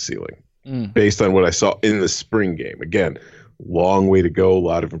 7-5 is the ceiling, based on what I saw in the spring game. Again, long way to go. A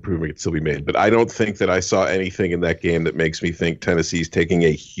lot of improvement can still be made. But I don't think that I saw anything in that game that makes me think Tennessee's taking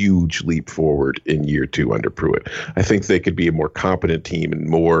a huge leap forward in year 2 under Pruitt. I think they could be a more competent team and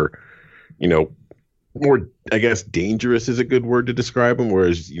more, I guess, dangerous is a good word to describe them.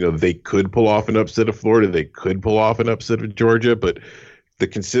 Whereas, they could pull off an upset of Florida. They could pull off an upset of Georgia. But the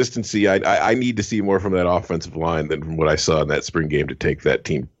consistency, I need to see more from that offensive line than from what I saw in that spring game to take that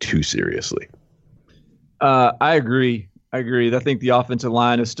team too seriously. I agree. I think the offensive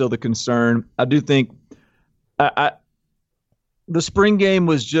line is still the concern. I do think the spring game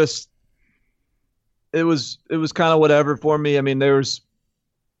was just it was kind of whatever for me. There was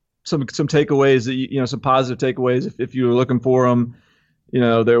some takeaways that some positive takeaways if you were looking for them.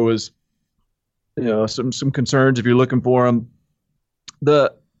 There was some concerns if you're looking for them.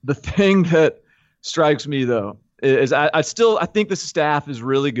 The thing that strikes me though is I think the staff is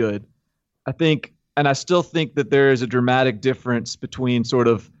really good. And I still think that there is a dramatic difference between sort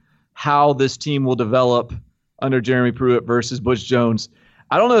of how this team will develop under Jeremy Pruitt versus Butch Jones.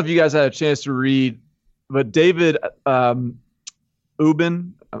 I don't know if you guys had a chance to read, but David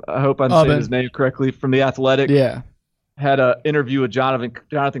Ubben, I hope I'm saying his name correctly, from The Athletic, had an interview with Jonathan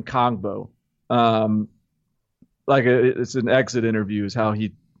Kongbo. It's an exit interview is how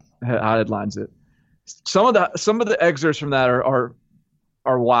he headlines it. Some of the excerpts from that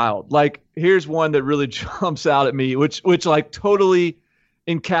are wild. Here's one that really jumps out at me, which totally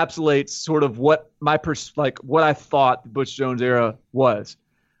encapsulates sort of what what I thought the Butch Jones era was.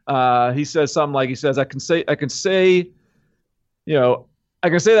 He says something like, I can say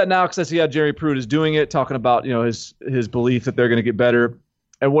that now because I see how Jeremy Pruitt is doing it, talking about, his belief that they're going to get better.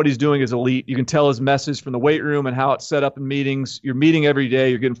 And what he's doing is elite. You can tell his message from the weight room and how it's set up in meetings. You're meeting every day.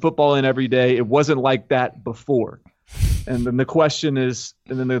 You're getting football in every day. It wasn't like that before. And then the question is,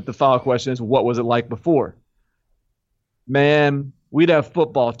 and then the follow-up question is, what was it like before? Man, we'd have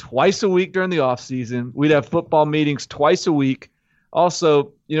football twice a week during the offseason. We'd have football meetings twice a week.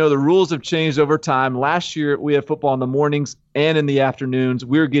 Also, the rules have changed over time. Last year, we had football in the mornings and in the afternoons.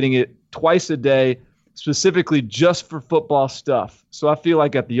 We were getting it twice a day, specifically just for football stuff. So I feel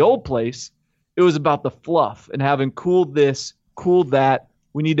like at the old place, it was about the fluff and having cooled this, cooled that.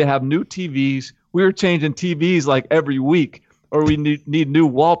 We need to have new TVs. We were changing TVs like every week, or we need new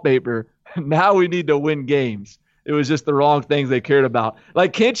wallpaper. Now we need to win games. It was just the wrong things they cared about.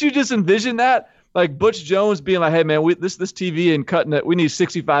 Like, can't you just envision that? Like Butch Jones being like, hey, man, this TV ain't cutting it. We need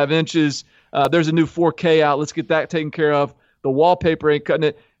 65 inches. There's a new 4K out. Let's get that taken care of. The wallpaper ain't cutting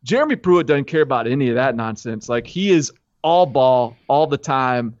it. Jeremy Pruitt doesn't care about any of that nonsense. Like, he is all ball all the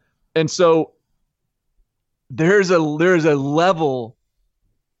time. And so there's a level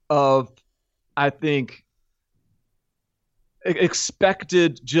of, I think,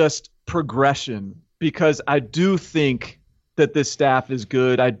 expected just progression, because I do think that this staff is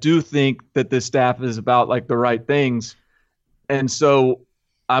good. I do think that this staff is about like the right things. And so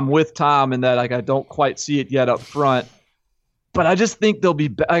I'm with Tom in that, like, I don't quite see it yet up front, but I just think they'll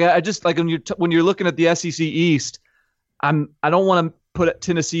be, I just like when you're looking at the SEC East, I don't want to put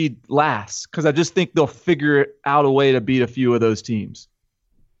Tennessee last, because I just think they'll figure out a way to beat a few of those teams.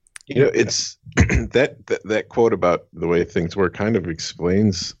 It's that quote about the way things work kind of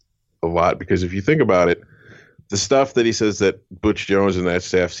explains a lot, because if you think about it, the stuff that he says that Butch Jones and that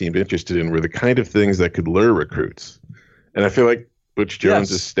staff seemed interested in were the kind of things that could lure recruits. And I feel like Butch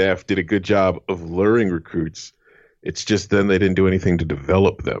Jones's staff did a good job of luring recruits. It's just then they didn't do anything to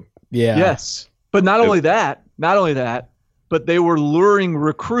develop them. Yeah. Yes. But not only that, but they were luring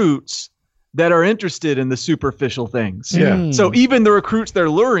recruits that are interested in the superficial things. Yeah. So even the recruits they're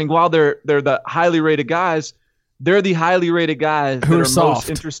luring, while they're the highly rated guys, they're the highly rated guys who that are are soft. most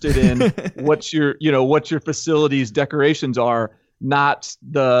interested in what your facility's decorations are, not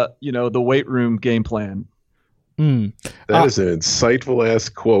the weight room game plan. That is an insightful ass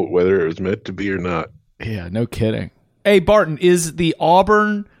quote, whether it was meant to be or not. Yeah, no kidding. Hey, Barton, is the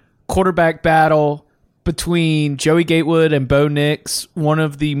Auburn quarterback battle between Joey Gatewood and Bo Nix one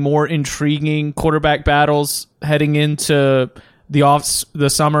of the more intriguing quarterback battles heading into the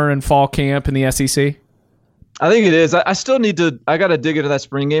summer and fall camp in the SEC? I think it is. I still need to. I got to dig into that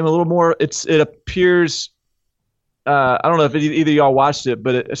spring game a little more. It appears. I don't know if either of y'all watched it,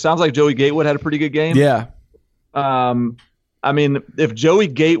 but it sounds like Joey Gatewood had a pretty good game. Yeah. I mean, if Joey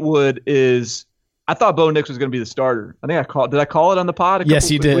Gatewood is, I thought Bo Nix was going to be the starter. I think I called. Did I call it on the pod? Yes,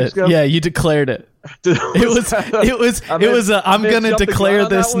 you did. Yeah, you declared it. It was. I'm going to declare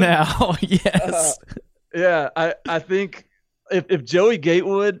this now. Yes. Yeah, I think if Joey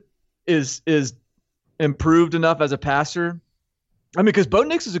Gatewood is improved enough as a passer, I mean, because Bo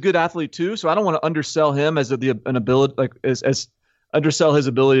Nix is a good athlete too, so I don't want to undersell him as an ability, like as undersell his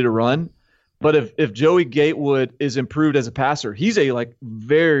ability to run. But if Joey Gatewood is improved as a passer, he's a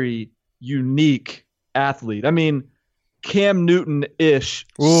very unique athlete. I mean, Cam Newton-ish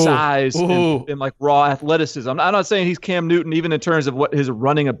size and like raw athleticism. I'm not saying he's Cam Newton even in terms of what his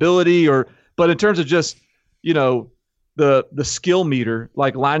running ability, but in terms of just the skill meter,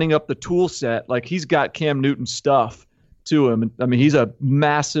 like lining up the tool set, like he's got Cam Newton stuff to him. I mean, he's a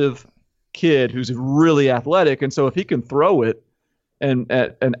massive kid who's really athletic, and so if he can throw it and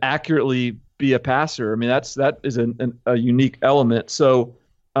accurately be a passer, I mean, that is a unique element. So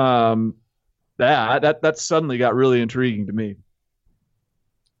that suddenly got really intriguing to me.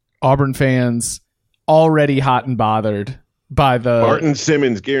 Auburn fans already hot and bothered by the Barton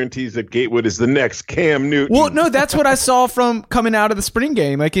Simmons guarantees that Gatewood is the next Cam Newton. Well, no, that's what I saw from coming out of the spring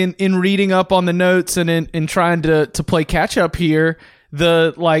game. Like in reading up on the notes and in trying to play catch up here,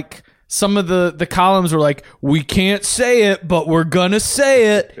 some of the columns were like, we can't say it, but we're gonna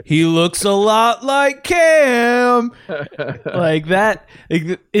say it. He looks a lot like Cam. Like that.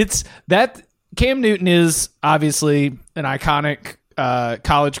 It's that Cam Newton is obviously an iconic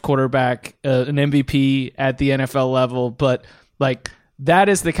college quarterback, an MVP at the NFL level, but like that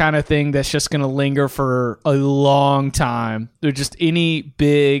is the kind of thing that's just going to linger for a long time. They're just any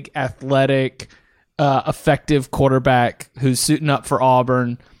big, athletic, effective quarterback who's suiting up for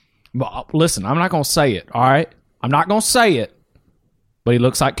Auburn. Listen, I'm not going to say it, all right? I'm not going to say it, but he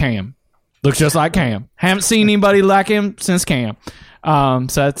looks like Cam. Looks just like Cam. Haven't seen anybody like him since Cam.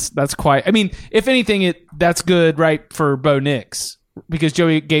 So that's quite. I mean, if anything, that's good, right, for Bo Nix, because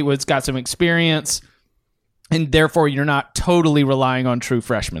Joey Gatewood's got some experience, and therefore you're not totally relying on true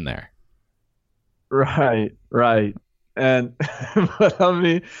freshmen there. Right. And but I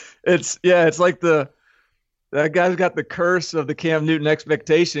mean, it's like that guy's got the curse of the Cam Newton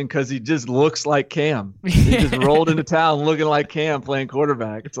expectation because he just looks like Cam. He just rolled into town looking like Cam playing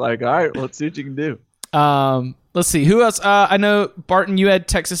quarterback. It's like, all right, let's see what you can do. Let's see who else. I know Barton, you had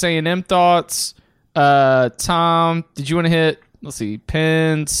Texas A&M thoughts. Tom, did you want to hit? Let's see,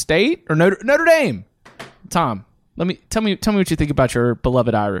 Penn State or Notre Dame? Tom, tell me what you think about your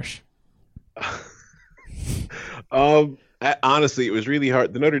beloved Irish. Honestly, it was really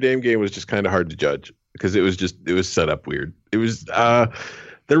hard. The Notre Dame game was just kind of hard to judge because it was set up weird. It was there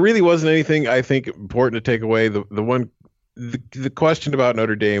really wasn't anything I think important to take away. The question about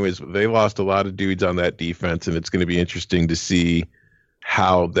Notre Dame is they lost a lot of dudes on that defense, and it's going to be interesting to see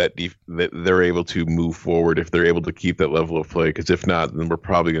how that they're able to move forward if they're able to keep that level of play. Because if not, then we're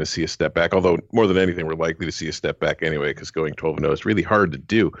probably going to see a step back. Although more than anything, we're likely to see a step back anyway because going 12-0 is really hard to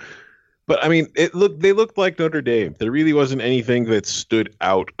do. But I mean, they looked like Notre Dame. There really wasn't anything that stood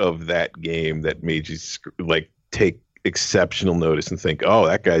out of that game that made you take exceptional notice and think, oh,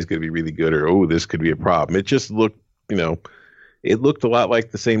 that guy's going to be really good, or oh, this could be a problem. It just looked, it looked a lot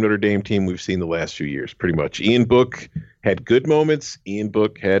like the same Notre Dame team we've seen the last few years, pretty much. Ian Book had good moments. Ian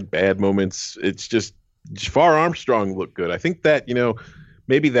Book had bad moments. It's just Jafar Armstrong looked good. I think that,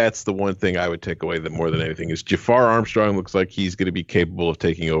 maybe that's the one thing I would take away that more than anything is Jafar Armstrong looks like he's going to be capable of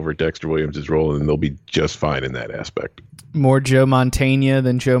taking over Dexter Williams' role, and they'll be just fine in that aspect. More Joe Montana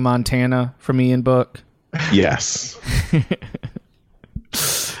than Joe Montana from Ian Book. Yes.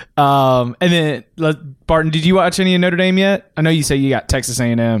 And then Barton, did you watch any of Notre Dame yet? I know you say you got Texas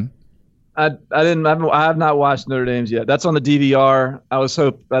A&M. I have not watched Notre Dame's yet. That's on the DVR.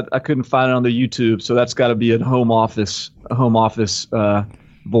 I couldn't find it on the YouTube, so that's got to be a home office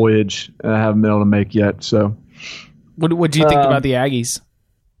voyage. I haven't been able to make yet. So, what do you think about the Aggies?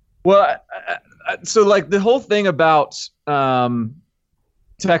 Well, so like the whole thing about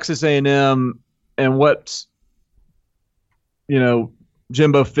Texas A&M and what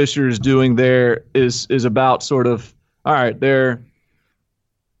Jimbo Fisher is doing there is about sort of, all right, their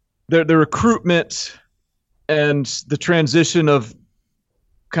recruitment and the transition of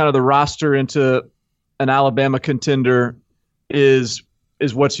kind of the roster into an Alabama contender is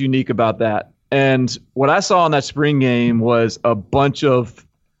what's unique about that. And what I saw in that spring game was a bunch of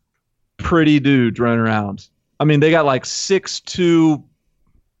pretty dudes running around. I mean, they got like 6'2"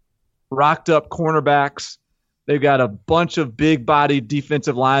 rocked up cornerbacks. They've got a bunch of big-bodied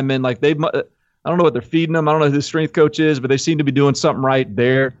defensive linemen. Like I don't know what they're feeding them. I don't know who the strength coach is, but they seem to be doing something right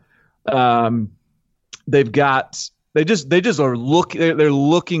there. They just are they're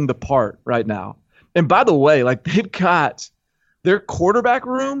looking the part right now. And by the way, like they've got their quarterback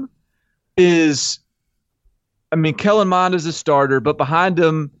room is, I mean, Kellen Mond is a starter, but behind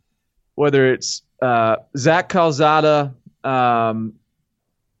him, whether it's Zach Calzada, I'm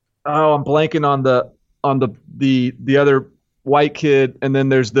blanking on the other white kid, and then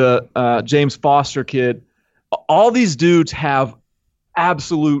there's the James Foster kid. All these dudes have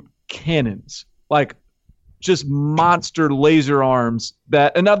absolute cannons, like just monster laser arms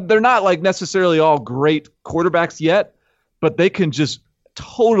and they're not like necessarily all great quarterbacks yet, but they can just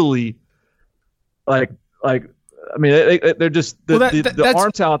totally I mean, they're just the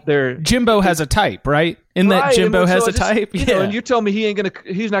arm talent there. Jimbo has a type, right? Jimbo has a type. Yeah. And you tell me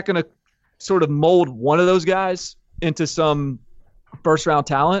he's not gonna sort of mold one of those guys into some first round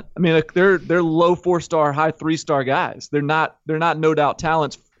talent. I mean, like they're low 4-star, high 3-star guys. They're not no doubt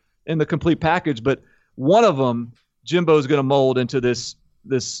talents in the complete package, but one of them, Jimbo's going to mold into this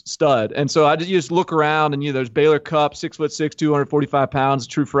stud. And so you just look around and there's Baylor Cupp, 6'6", 245 pounds,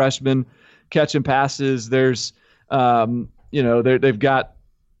 true freshman, catching passes. There's they've got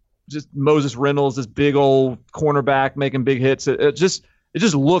just Moses Reynolds, this big old cornerback making big hits. It just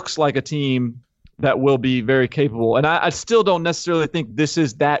looks like a team that will be very capable. And I still don't necessarily think this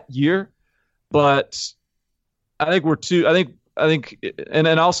is that year, but I think and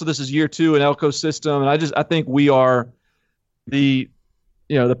also this is year 2 in Elko's system. And I think we are it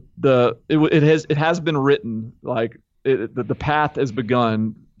has been written, like the path has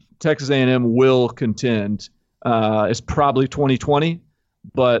begun. Texas A&M will contend. It's probably 2020,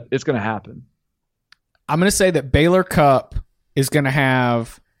 but it's going to happen. I'm going to say that Baylor Cupp is going to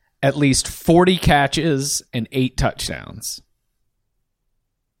have at least 40 catches and 8 touchdowns.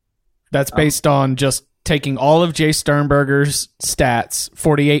 That's based on just taking all of Jay Sternberger's stats,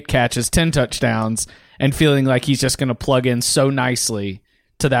 48 catches, 10 touchdowns, and feeling like he's just going to plug in so nicely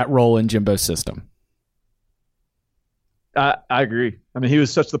to that role in Jimbo's system. I agree. I mean, he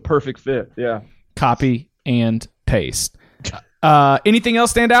was such the perfect fit. Yeah. Copy and paste. Anything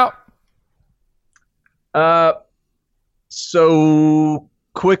else stand out? So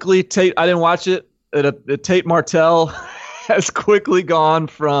quickly, Tate, I didn't watch it. Tate Martell has quickly gone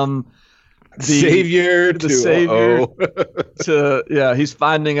from the savior to to savior to he's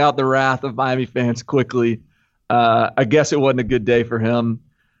finding out the wrath of Miami fans quickly. I guess it wasn't a good day for him.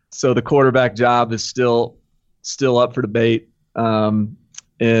 So the quarterback job is still up for debate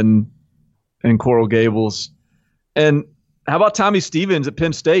in Coral Gables. And how about Tommy Stevens at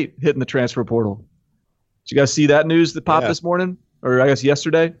Penn State hitting the transfer portal? Did you guys see that news that popped this morning, or I guess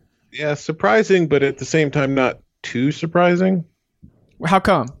yesterday? Yeah, surprising, but at the same time not too surprising. How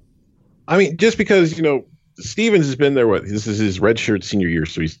come? I mean, just because, Stevens has been there, this is his redshirt senior year,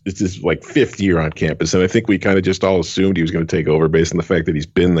 so it's his like 5th year on campus, and I think we kind of just all assumed he was going to take over based on the fact that he's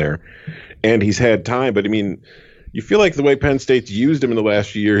been there and he's had time. But I mean, you feel like the way Penn State's used him in the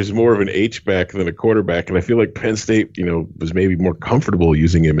last few years is more of an H-back than a quarterback, and I feel like Penn State, was maybe more comfortable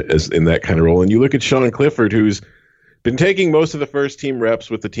using him as in that kind of role. And you look at Sean Clifford, who's been taking most of the first team reps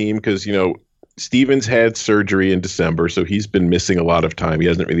with the team because, Stevens had surgery in December, so he's been missing a lot of time. He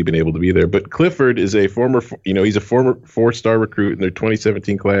hasn't really been able to be there. But Clifford is a former 4-star recruit in their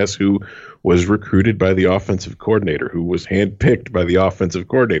 2017 class who was recruited by the offensive coordinator, who was handpicked by the offensive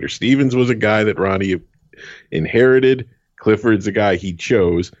coordinator. Stevens was a guy that Ronnie inherited. Clifford's a guy he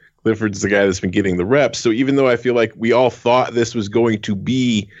chose. Clifford's the guy that's been getting the reps. So even though I feel like we all thought this was going to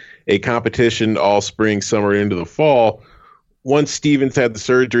be a competition all spring, summer, into the fall, once Stevens had the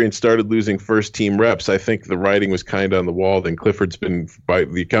surgery and started losing first-team reps, I think the writing was kind of on the wall. Then Clifford's been, by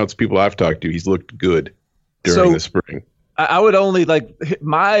the accounts of people I've talked to, he's looked good during the spring. I would only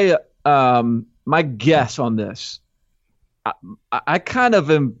my guess on this. I kind of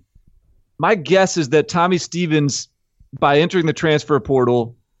am. My guess is that Tommy Stevens, by entering the transfer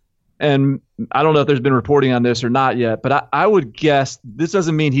portal, and I don't know if there's been reporting on this or not yet, but I would guess this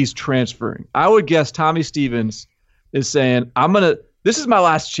doesn't mean he's transferring. I would guess Tommy Stevens is saying, this is my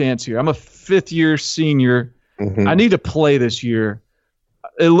last chance here. I'm a 5th-year senior. Mm-hmm. I need to play this year.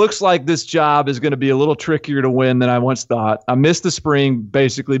 It looks like this job is going to be a little trickier to win than I once thought. I missed the spring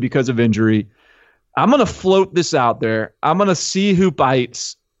basically because of injury. I'm going to float this out there. I'm going to see who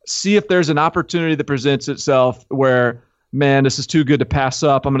bites, see if there's an opportunity that presents itself where, man, this is too good to pass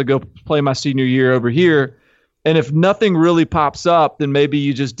up. I'm going to go play my senior year over here. And if nothing really pops up, then maybe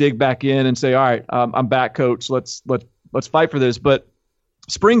you just dig back in and say, all right, I'm back, coach. Let's fight for this. But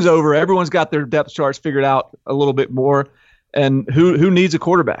spring's over. Everyone's got their depth charts figured out a little bit more. And who needs a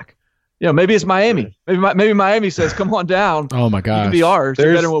quarterback? Maybe it's Miami. Maybe Miami says, come on down. Oh, my gosh. You can be ours.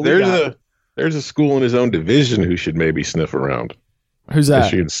 There's a school in his own division who should maybe sniff around. Who's that?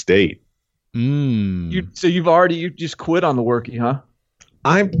 Michigan State. So you just quit on the workie, huh?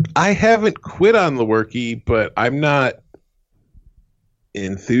 I haven't quit on Lewerke, but I'm not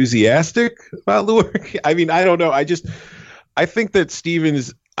enthusiastic about Lewerke. I mean, I don't know. I think that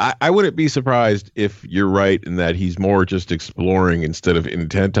Stevens, I wouldn't be surprised if you're right in that he's more just exploring instead of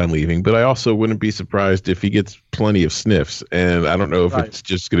intent on leaving, but I also wouldn't be surprised if he gets plenty of sniffs. And I don't know if it's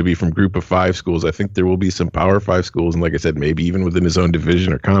just going to be from Group of 5 schools. I think there will be some Power 5 schools, and like I said, maybe even within his own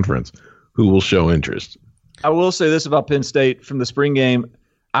division or conference, who will show interest. I will say this about Penn State from the spring game.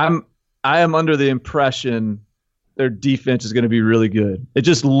 I am under the impression their defense is going to be really good. They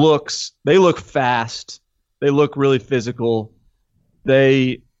look fast. They look really physical.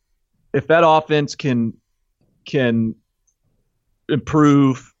 If that offense can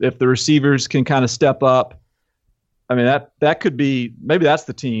improve, if the receivers can kind of step up, I mean that could be, maybe that's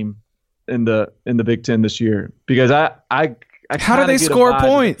the team in the Big Ten this year, because I how do they score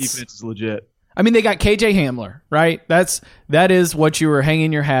points? The defense is legit. I mean, they got KJ Hamler, right? That is what you were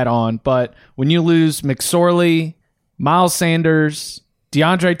hanging your hat on. But when you lose McSorley, Miles Sanders,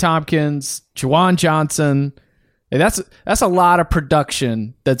 DeAndre Tompkins, Juwan Johnson, that's a lot of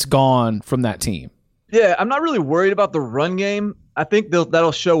production that's gone from that team. Yeah, I'm not really worried about the run game. I think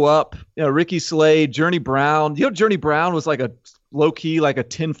that'll show up. Ricky Slade, Journey Brown. Journey Brown was like a low key, like a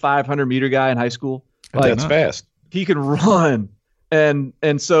 10-5 100-meter guy in high school. That's fast. He can run. And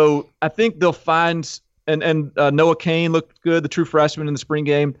so I think they'll find and Noah Cain looked good, the true freshman in the spring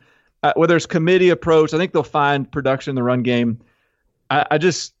game. Whether it's committee approach, I think they'll find production in the run game.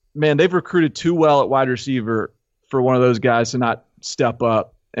 They've recruited too well at wide receiver for one of those guys to not step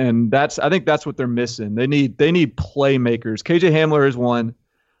up, and I think that's what they're missing. They need playmakers. KJ Hamler is one.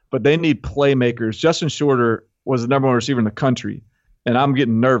 but they need playmakers. Justin Shorter was the number 1 receiver in the country, and I'm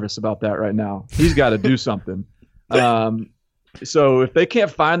getting nervous about that right now. He's got to do something. So if they can't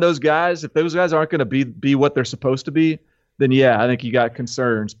find those guys, if those guys aren't going to be what they're supposed to be, then yeah, I think you got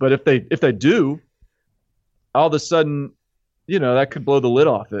concerns. But if they do, all of a sudden, that could blow the lid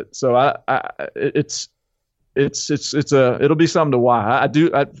off it. So it'll be something to watch.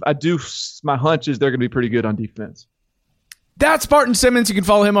 I do. My hunch is they're going to be pretty good on defense. That's Barton Simmons. You can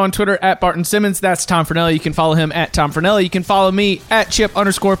follow him on Twitter at Barton Simmons. That's Tom Fornelli. You can follow him at Tom Fornelli. You can follow me at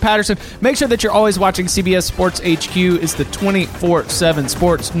Chip_Patterson. Make sure that you're always watching CBS Sports HQ. It's the 24/7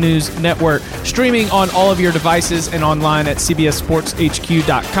 Sports News Network, streaming on all of your devices and online at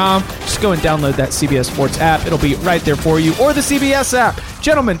CBSSportsHQ.com. Just go and download that CBS Sports app. It'll be right there for you, or the CBS app.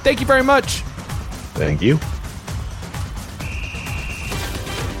 Gentlemen, thank you very much. Thank you.